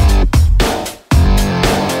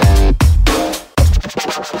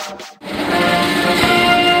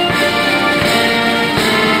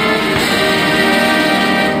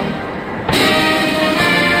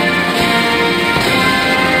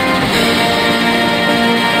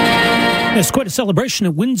 There's quite a celebration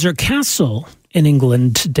at Windsor Castle in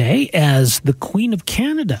England today as the Queen of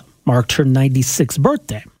Canada marked her 96th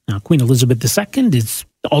birthday. Now, Queen Elizabeth II is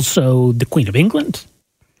also the Queen of England.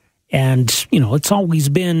 And, it's always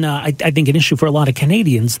been, I think, an issue for a lot of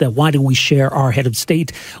Canadians that why do we share our head of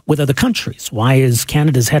state with other countries? Why is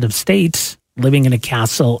Canada's head of state living in a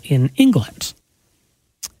castle in England?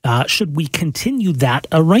 Should we continue that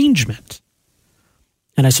arrangement?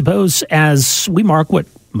 And I suppose as we mark what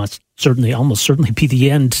must almost certainly be the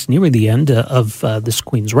end, nearing the end of this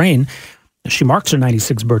Queen's reign, she marks her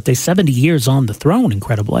 96th birthday, 70 years on the throne,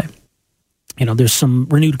 incredibly. There's some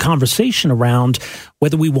renewed conversation around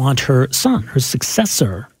whether we want her son, her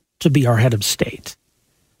successor, to be our head of state,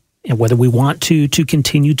 and whether we want to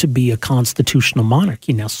continue to be a constitutional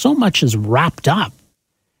monarchy. Now, so much is wrapped up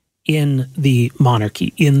in the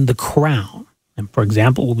monarchy, in the crown. And for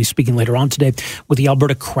example, we'll be speaking later on today with the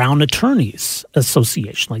Alberta Crown Attorneys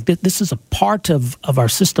Association. Like this is a part of our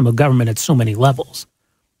system of government at so many levels.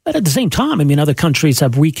 But at the same time, other countries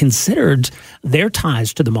have reconsidered their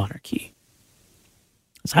ties to the monarchy.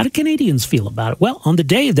 So how do Canadians feel about it? Well, on the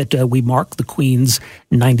day that we mark the Queen's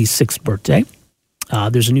 96th birthday,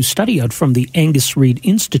 there's a new study out from the Angus Reid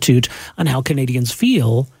Institute on how Canadians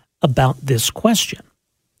feel about this question.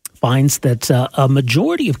 Finds that a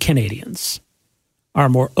majority of Canadians are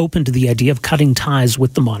more open to the idea of cutting ties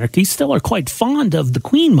with the monarchy, still are quite fond of the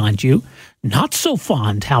Queen, mind you, not so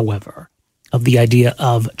fond, however, of the idea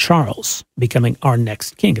of Charles becoming our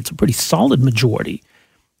next king. It's a pretty solid majority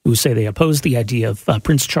who say they oppose the idea of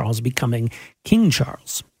Prince Charles becoming King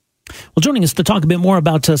Charles. Well, joining us to talk a bit more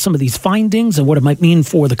about some of these findings and what it might mean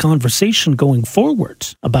for the conversation going forward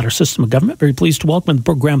about our system of government, very pleased to welcome the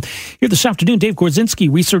program here this afternoon, Dave Gorzinski,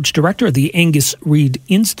 Research Director of the Angus Reid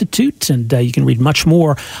Institute. And you can read much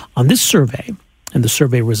more on this survey and the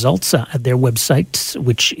survey results at their website,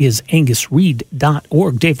 which is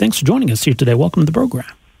angusreid.org. Dave, thanks for joining us here today. Welcome to the program.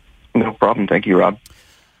 No problem. Thank you, Rob.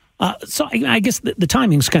 So I guess the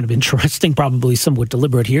timing's kind of interesting, probably somewhat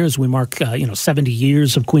deliberate here as we mark, 70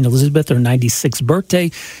 years of Queen Elizabeth, her 96th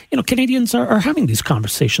birthday. Canadians are having these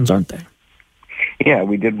conversations, aren't they? Yeah,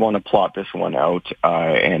 we did want to plot this one out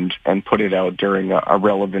and put it out during a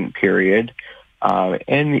relevant period.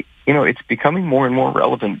 And it's becoming more and more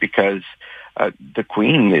relevant because the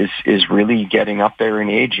Queen is really getting up there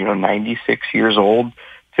in age, 96 years old.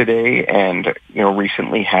 today, and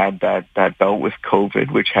recently had that bout with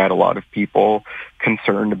COVID, which had a lot of people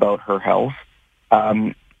concerned about her health.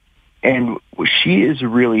 And she is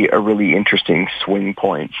really a really interesting swing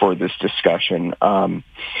point for this discussion.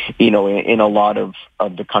 In a lot of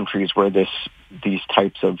the countries where these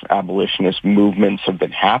types of abolitionist movements have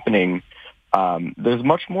been happening, there's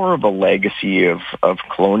much more of a legacy of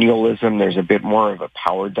colonialism. There's a bit more of a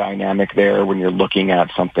power dynamic there when you're looking at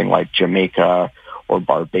something like Jamaica or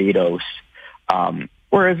Barbados.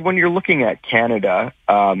 Whereas when you're looking at Canada,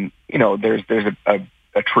 there's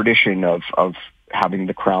a tradition of having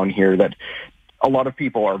the crown here that a lot of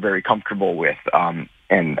people are very comfortable with.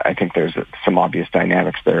 And I think there's some obvious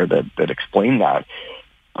dynamics there that explain that.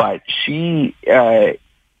 But she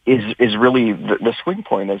is really the swing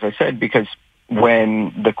point, as I said, because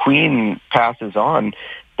when the Queen passes on,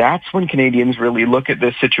 that's when Canadians really look at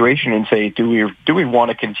this situation and say, do we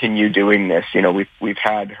want to continue doing this? We've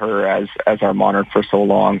had her as our monarch for so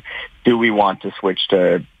long. Do we want to switch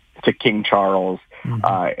to King Charles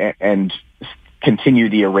and continue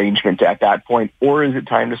the arrangement at that point? Or is it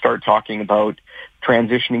time to start talking about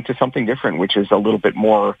transitioning to something different, which is a little bit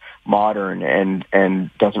more modern and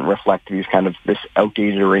doesn't reflect this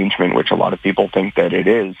outdated arrangement, which a lot of people think that it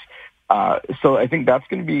is. So I think that's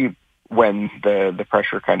going to be when the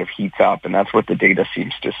pressure kind of heats up, and that's what the data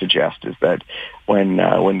seems to suggest, is that when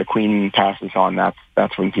the Queen passes on,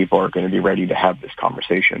 that's when people are going to be ready to have this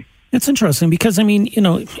conversation. It's interesting because, in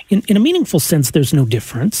a meaningful sense, there's no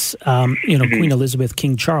difference. Queen Elizabeth,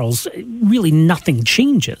 King Charles, really nothing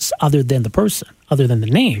changes other than the person, other than the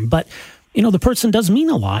name. But, the person does mean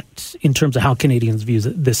a lot in terms of how Canadians view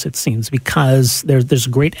this, it seems, because there's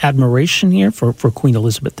great admiration here for Queen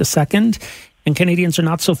Elizabeth II. And Canadians are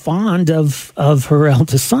not so fond of her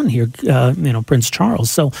eldest son here, Prince Charles.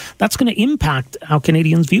 So that's going to impact how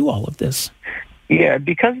Canadians view all of this. Yeah,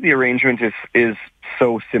 because the arrangement is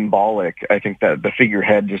so symbolic, I think that the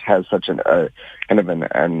figurehead just has such an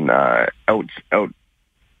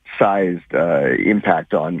outsized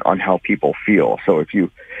impact on how people feel. So if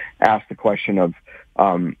you ask the question of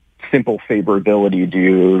simple favorability,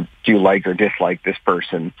 do you like or dislike this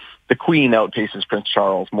person, the Queen outpaces Prince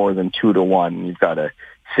Charles more than 2-1. You've got a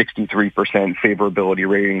 63% favorability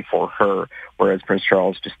rating for her, whereas Prince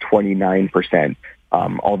Charles just 29%.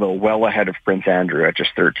 Although well ahead of Prince Andrew at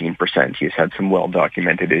just 13%. He's had some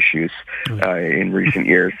well-documented issues in recent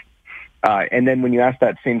years. And then when you ask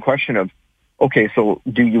that same question of, okay, so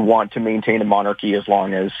do you want to maintain a monarchy as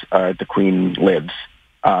long as the Queen lives?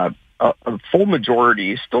 A full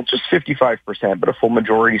majority, still just 55%, but a full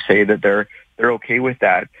majority say that they're okay with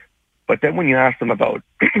that. But then when you ask them about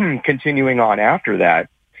continuing on after that,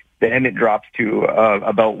 then it drops to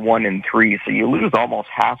about 1 in 3. So you lose almost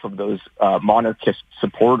half of those monarchist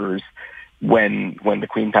supporters when the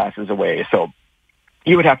Queen passes away. So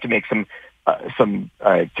you would have to make some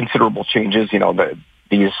considerable changes.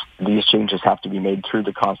 These changes have to be made through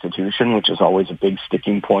the Constitution, which is always a big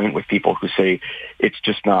sticking point with people who say it's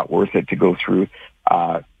just not worth it to go through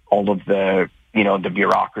all of the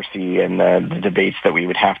bureaucracy and the debates that we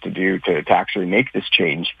would have to do to actually make this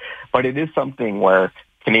change. But it is something where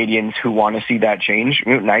Canadians who want to see that change,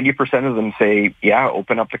 90% of them say, yeah,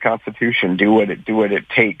 open up the Constitution, do what it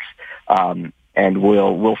takes. And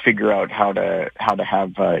we'll figure out how to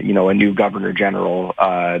have a new Governor General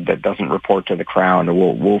that doesn't report to the Crown.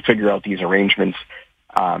 We'll figure out these arrangements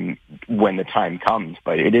when the time comes.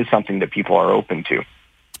 But it is something that people are open to.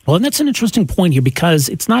 Well, and that's an interesting point here, because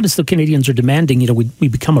it's not as though Canadians are demanding, we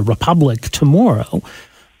become a republic tomorrow.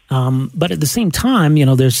 But at the same time,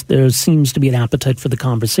 there seems to be an appetite for the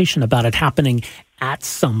conversation about it happening at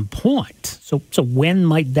some point. So when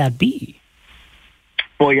might that be?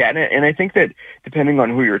 Well, yeah, and I think that depending on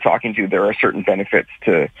who you're talking to, there are certain benefits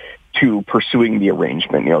to pursuing the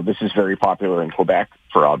arrangement. This is very popular in Quebec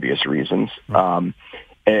for obvious reasons.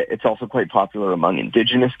 It's also quite popular among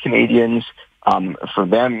Indigenous Canadians. For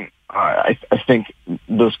them, I think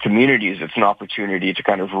those communities, it's an opportunity to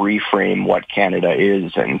kind of reframe what Canada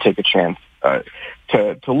is and take a chance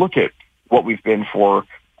to look at what we've been for,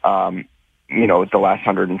 the last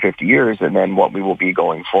 150 years, and then what we will be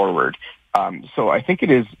going forward. So I think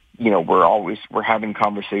it is, we're having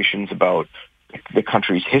conversations about the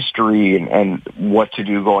country's history and what to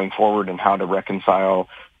do going forward and how to reconcile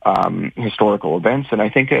historical events. And I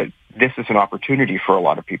think this is an opportunity for a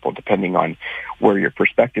lot of people, depending on where your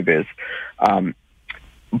perspective is.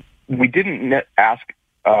 We didn't ask,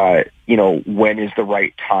 when is the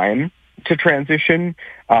right time to transition,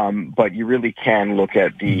 but you really can look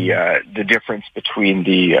at the difference between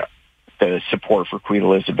the support for Queen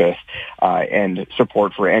Elizabeth and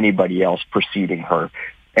support for anybody else preceding her.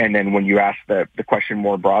 And then when you ask the question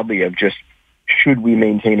more broadly of just should we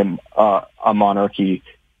maintain a monarchy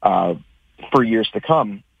for years to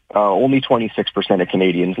come, only 26% of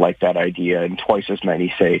Canadians like that idea, and twice as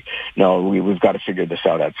many say, no, we've got to figure this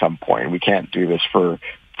out at some point. We can't do this for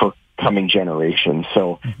coming generations.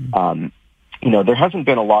 So, there hasn't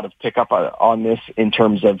been a lot of pickup on this in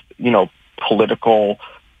terms of, political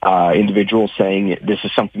individuals saying this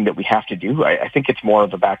is something that we have to do. I think it's more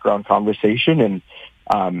of a background conversation, and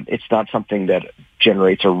it's not something that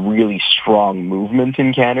generates a really strong movement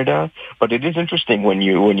in Canada. But it is interesting when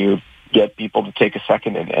you get people to take a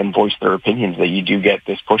second and voice their opinions that you do get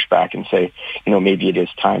this pushback and say, maybe it is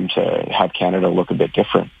time to have Canada look a bit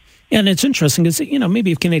different. Yeah, and it's interesting is,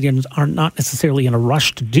 maybe if Canadians are not necessarily in a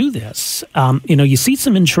rush to do this, you see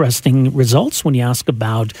some interesting results when you ask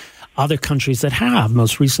about other countries that have,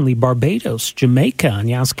 most recently Barbados, Jamaica, and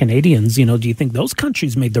you ask Canadians, do you think those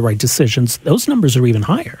countries made the right decisions? Those numbers are even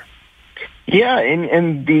higher. Yeah,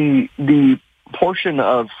 and the portion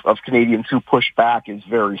of Canadians who push back is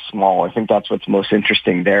very small. I think that's what's most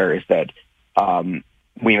interesting there is that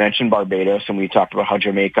we mentioned Barbados and we talked about how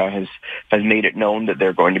Jamaica has made it known that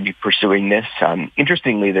they're going to be pursuing this.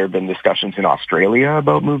 Interestingly, there have been discussions in Australia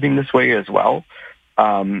about moving this way as well.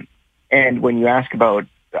 And when you ask about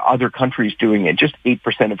other countries doing it, just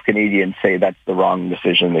 8% of Canadians say that's the wrong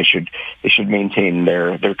decision. They should maintain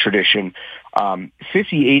their tradition.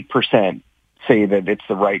 58% say that it's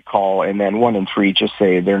the right call, and then 1 in 3 just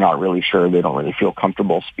say they're not really sure. They don't really feel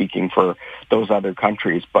comfortable speaking for those other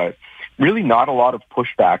countries. But really not a lot of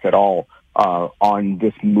pushback at all on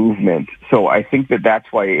this movement. So I think that's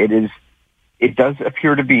why it does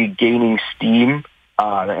appear to be gaining steam.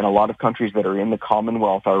 And a lot of countries that are in the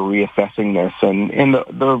Commonwealth are reassessing this. And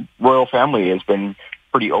the royal family has been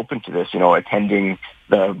pretty open to this, attending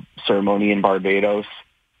the ceremony in Barbados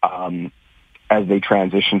as they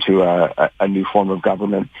transition to a new form of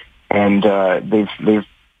government. And they've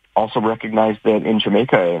also recognized that in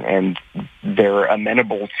Jamaica, and they're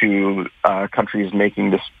amenable to countries making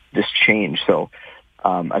this change. So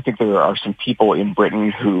I think there are some people in Britain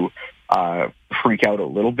who freak out a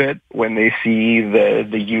little bit when they see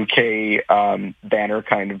the UK banner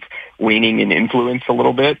kind of waning in influence a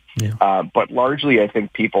little bit. Yeah. But largely, I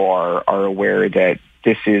think people are aware that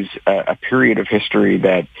this is a period of history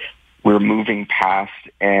that we're moving past,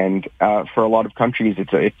 and for a lot of countries,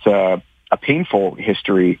 it's a painful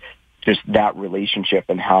history. Just that relationship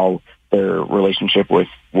and how their relationship with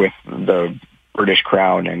the British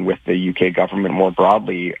Crown and with the UK government more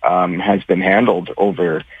broadly has been handled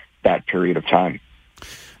over that period of time.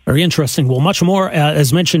 Very interesting. Well, much more,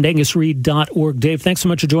 as mentioned, angusreid.org. Dave, thanks so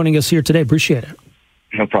much for joining us here today. Appreciate it.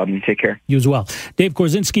 No problem. Take care. You as well. Dave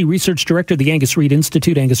Korzinski, Research Director of the Angus Reid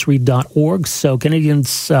Institute, angusreid.org. So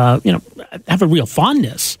Canadians, have a real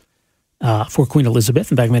fondness for Queen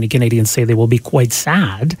Elizabeth. In fact, many Canadians say they will be quite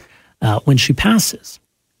sad when she passes.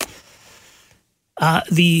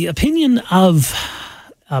 The opinion of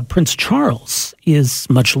Prince Charles is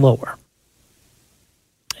much lower.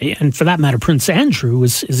 And for that matter, Prince Andrew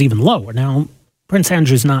is even lower. Now, Prince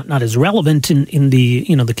Andrew is not as relevant in the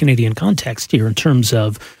the Canadian context here in terms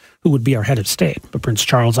of who would be our head of state. But Prince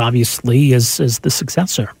Charles obviously is the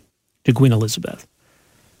successor to Queen Elizabeth.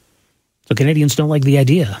 So Canadians don't like the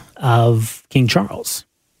idea of King Charles.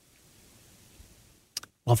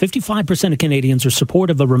 While 55% of Canadians are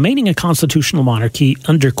supportive of remaining a constitutional monarchy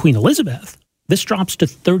under Queen Elizabeth, this drops to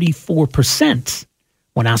 34%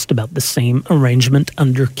 when asked about the same arrangement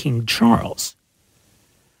under King Charles.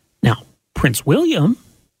 Now, Prince William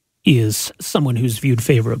is someone who's viewed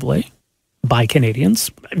favorably by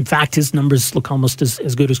Canadians. In fact, his numbers look almost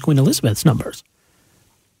as good as Queen Elizabeth's numbers.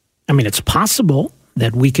 I mean, it's possible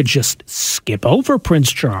that we could just skip over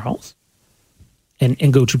Prince Charles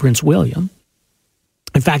and go to Prince William.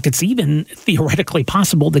 In fact, it's even theoretically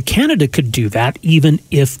possible that Canada could do that even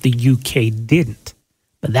if the UK didn't.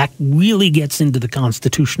 But that really gets into the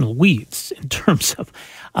constitutional weeds in terms of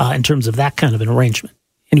that kind of an arrangement.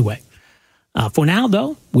 Anyway, for now,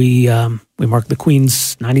 though, we mark the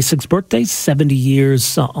Queen's 96th birthday, 70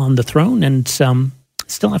 years on the throne, and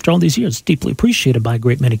still, after all these years, deeply appreciated by a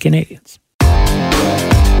great many Canadians.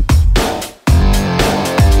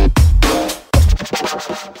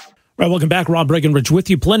 All right, welcome back. Rob Breckenridge with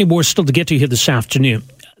you. Plenty more still to get to here this afternoon.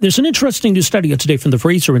 There's an interesting new study out today from the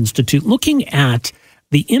Fraser Institute looking at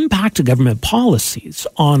the impact of government policies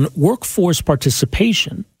on workforce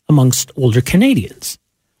participation amongst older Canadians.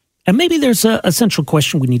 And maybe there's a central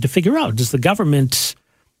question we need to figure out. Should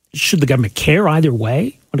the government care either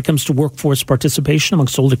way when it comes to workforce participation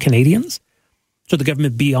amongst older Canadians? Should the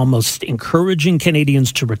government be almost encouraging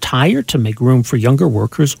Canadians to retire to make room for younger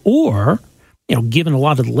workers? Or, given a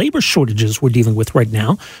lot of the labor shortages we're dealing with right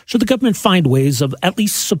now, should the government find ways of at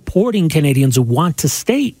least supporting Canadians who want to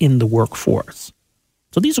stay in the workforce?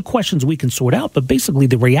 So these are questions we can sort out, but basically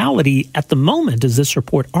the reality at the moment, as this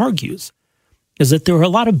report argues, is that there are a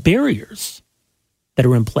lot of barriers that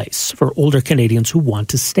are in place for older Canadians who want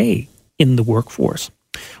to stay in the workforce.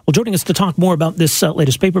 Well, joining us to talk more about this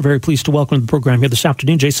latest paper, very pleased to welcome to the program here this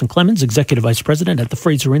afternoon, Jason Clemens, Executive Vice President at the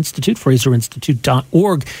Fraser Institute,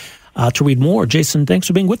 fraserinstitute.org. To read more, Jason, thanks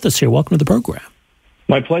for being with us here. Welcome to the program.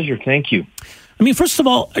 My pleasure. Thank you. I mean, first of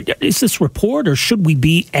all, is this report, or should we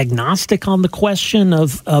be agnostic on the question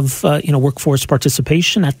of workforce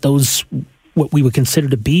participation at those what we would consider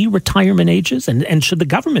to be retirement ages, and should the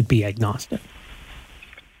government be agnostic?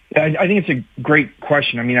 I think it's a great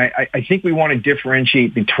question. I mean, I think we want to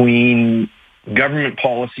differentiate between government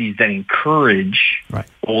policies that encourage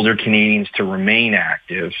older Canadians to remain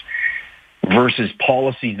active versus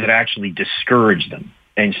policies that actually discourage them.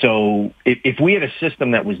 And so if we had a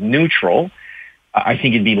system that was neutral, I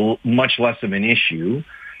think it'd be much less of an issue.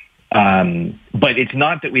 But it's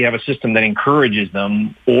not that we have a system that encourages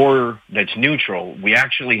them or that's neutral. We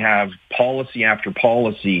actually have policy after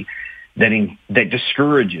policy that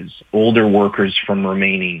discourages older workers from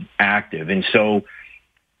remaining active. And so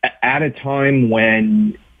at a time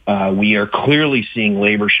when we are clearly seeing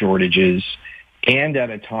labor shortages, and at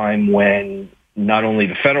a time when not only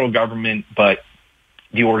the federal government, but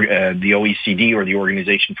the OECD, or the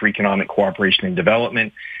Organization for Economic Cooperation and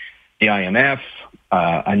Development, the IMF,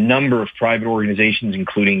 a number of private organizations,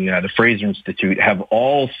 including the Fraser Institute, have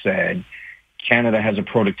all said Canada has a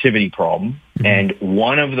productivity problem. Mm-hmm. And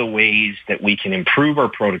one of the ways that we can improve our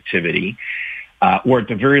productivity, or at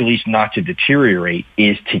the very least not to deteriorate,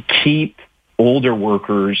 is to keep older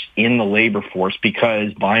workers in the labor force,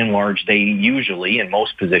 because by and large, they usually, in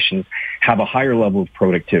most positions, have a higher level of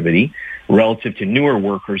productivity relative to newer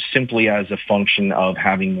workers, simply as a function of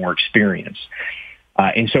having more experience.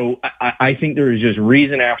 And so I think there is just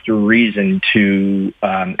reason after reason to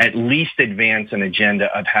at least advance an agenda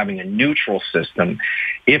of having a neutral system,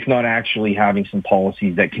 if not actually having some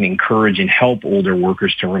policies that can encourage and help older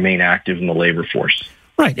workers to remain active in the labor force.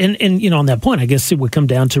 Right. And on that point, I guess it would come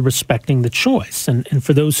down to respecting the choice. And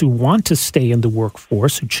for those who want to stay in the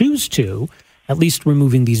workforce, who choose to, at least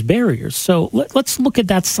removing these barriers. So let's look at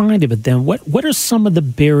that side of it then. What are some of the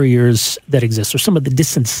barriers that exist, or some of the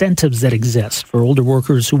disincentives that exist for older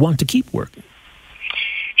workers who want to keep working?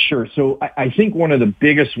 Sure. So I think one of the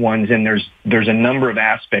biggest ones, and there's a number of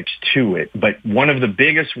aspects to it, but one of the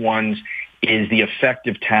biggest ones is the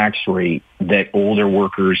effective tax rate that older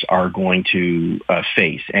workers are going to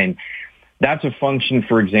face. And that's a function,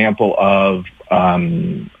 for example, of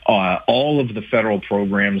all of the federal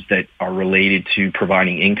programs that are related to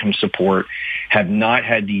providing income support have not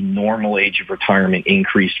had the normal age of retirement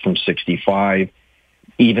increased from 65,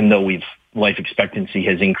 even though life expectancy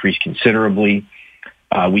has increased considerably.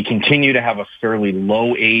 We continue to have a fairly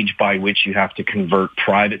low age by which you have to convert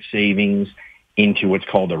private savings into what's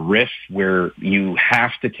called a RIF, where you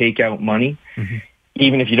have to take out money. Mm-hmm.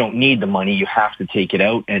 Even if you don't need the money, you have to take it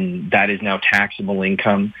out, and that is now taxable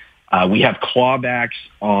income. We have clawbacks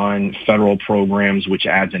on federal programs, which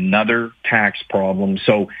adds another tax problem.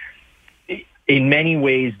 So in many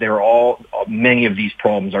ways, many of these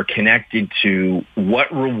problems are connected to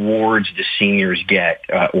what rewards the seniors get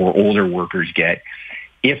or older workers get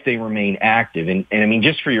if they remain active. And I mean,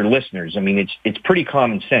 just for your listeners, I mean, it's pretty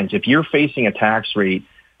common sense. If you're facing a tax rate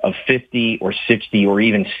of 50 or 60 or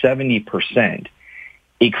even 70%,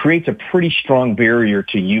 it creates a pretty strong barrier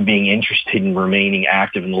to you being interested in remaining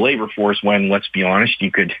active in the labor force when, let's be honest,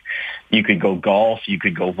 you could go golf, you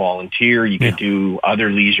could go volunteer, you could do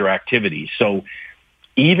other leisure activities. So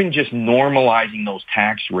even just normalizing those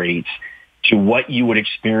tax rates to what you would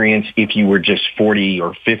experience if you were just 40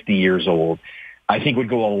 or 50 years old, I think would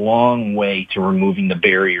go a long way to removing the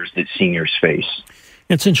barriers that seniors face.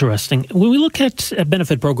 It's interesting. When we look at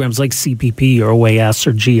benefit programs like CPP or OAS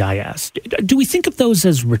or GIS, do we think of those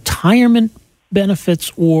as retirement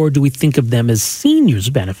benefits, or do we think of them as seniors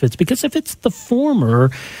benefits? Because if it's the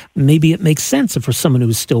former, maybe it makes sense if for someone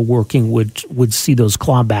who's still working would see those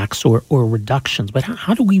clawbacks or reductions. But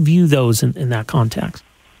how do we view those in that context?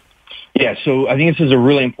 Yeah, so I think this is a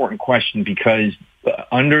really important question, because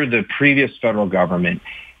under the previous federal government,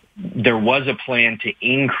 there was a plan to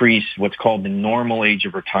increase what's called the normal age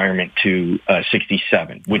of retirement to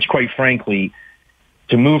 67, which quite frankly,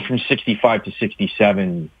 to move from 65 to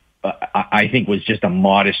 67, I think was just a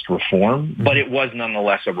modest reform, but it was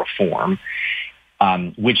nonetheless a reform.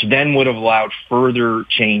 which then would have allowed further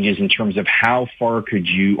changes in terms of how long, could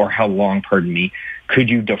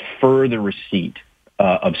you defer the receipt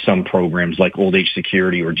of some programs like Old Age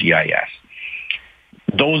Security or GIS.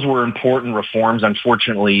 Those were important reforms.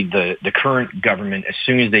 Unfortunately, the current government, as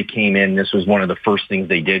soon as they came in, this was one of the first things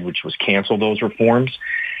they did, which was cancel those reforms.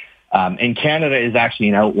 And Canada is actually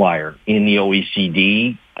an outlier in the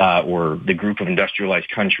OECD or the group of industrialized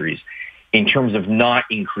countries in terms of not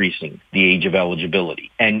increasing the age of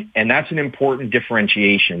eligibility. And that's an important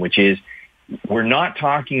differentiation, which is we're not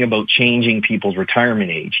talking about changing people's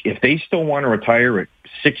retirement age. If they still want to retire at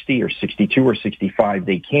 60 or 62 or 65,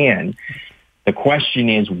 they can. The question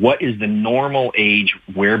is, what is the normal age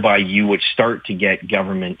whereby you would start to get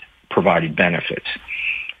government-provided benefits?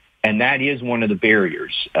 And that is one of the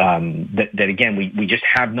barriers that again, we just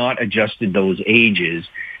have not adjusted those ages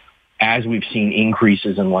as we've seen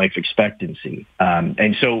increases in life expectancy.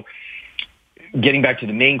 And so getting back to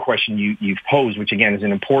the main question you've posed, which again is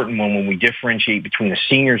an important one when we differentiate between a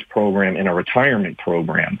seniors program and a retirement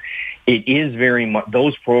program, it is very much,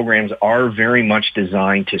 those programs are very much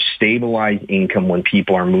designed to stabilize income when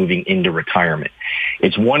people are moving into retirement.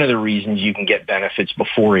 It's one of the reasons you can get benefits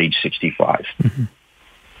before age 65. Mm-hmm.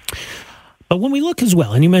 But when we look as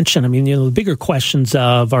well, and you mentioned, the bigger questions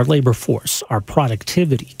of our labor force, our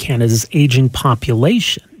productivity, Canada's aging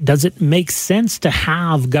population, does it make sense to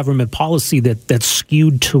have government policy that's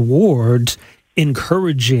skewed towards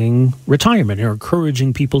encouraging retirement or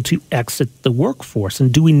encouraging people to exit the workforce?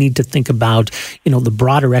 And do we need to think about, the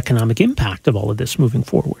broader economic impact of all of this moving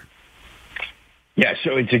forward? Yeah,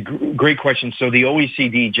 so it's a great question. So the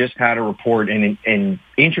OECD just had a report, and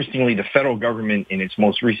interestingly, the federal government in its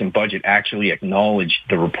most recent budget actually acknowledged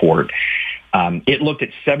the report. It looked at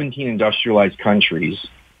 17 industrialized countries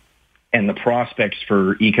and the prospects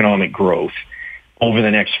for economic growth over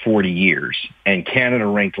the next 40 years, and Canada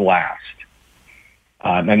ranked last.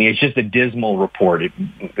 It's just a dismal report.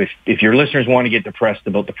 If your listeners want to get depressed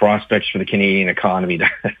about the prospects for the Canadian economy,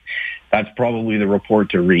 that's probably the report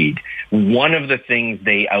to read. One of the things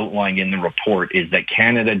they outlined in the report is that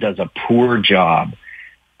Canada does a poor job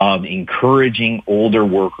of encouraging older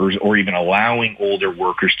workers or even allowing older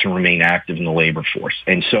workers to remain active in the labor force.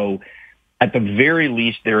 And so at the very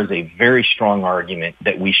least, there is a very strong argument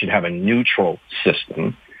that we should have a neutral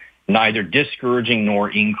system, neither discouraging nor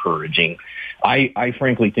encouraging. I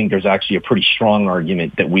frankly think there's actually a pretty strong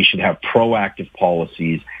argument that we should have proactive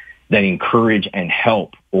policies that encourage and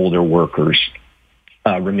help older workers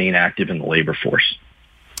remain active in the labor force.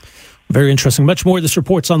 Very interesting. Much more of this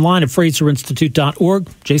report's online at FraserInstitute.org.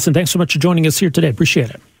 Jason, thanks so much for joining us here today.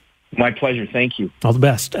 Appreciate it. My pleasure. Thank you. All the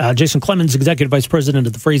best. Jason Clemens, Executive Vice President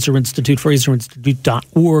of the Fraser Institute,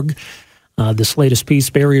 FraserInstitute.org. This latest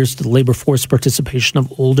piece, Barriers to the Labor Force Participation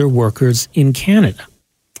of Older Workers in Canada.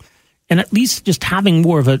 And at least just having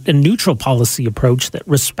more of a neutral policy approach that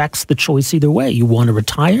respects the choice either way. You want to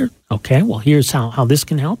retire? Okay, well, here's how this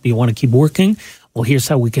can help. You want to keep working? Well, here's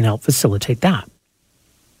how we can help facilitate that.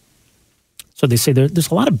 So they say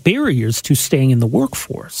there's a lot of barriers to staying in the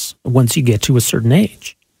workforce once you get to a certain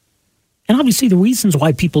age. And obviously the reasons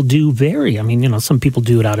why people do vary. Some people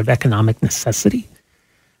do it out of economic necessity.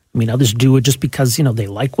 Others do it just because, they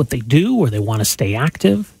like what they do or they want to stay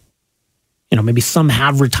active. Maybe some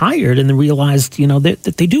have retired and then realized,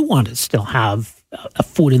 that they do want to still have a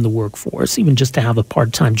foot in the workforce, even just to have a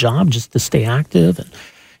part-time job, just to stay active and,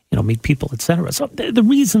 meet people, et cetera. So the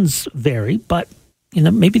reasons vary, but,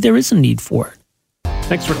 maybe there is a need for it.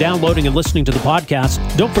 Thanks for downloading and listening to the podcast.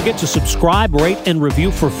 Don't forget to subscribe, rate, and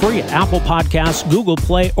review for free at Apple Podcasts, Google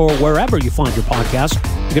Play, or wherever you find your podcast.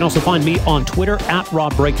 You can also find me on Twitter at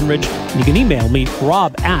Rob Breckenridge, and you can email me,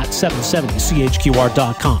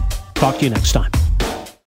 rob@770chqr.com. Talk to you next time.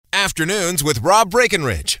 Afternoons with Rob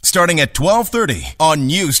Breckenridge, starting at 12:30 on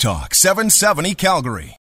News Talk 770 Calgary.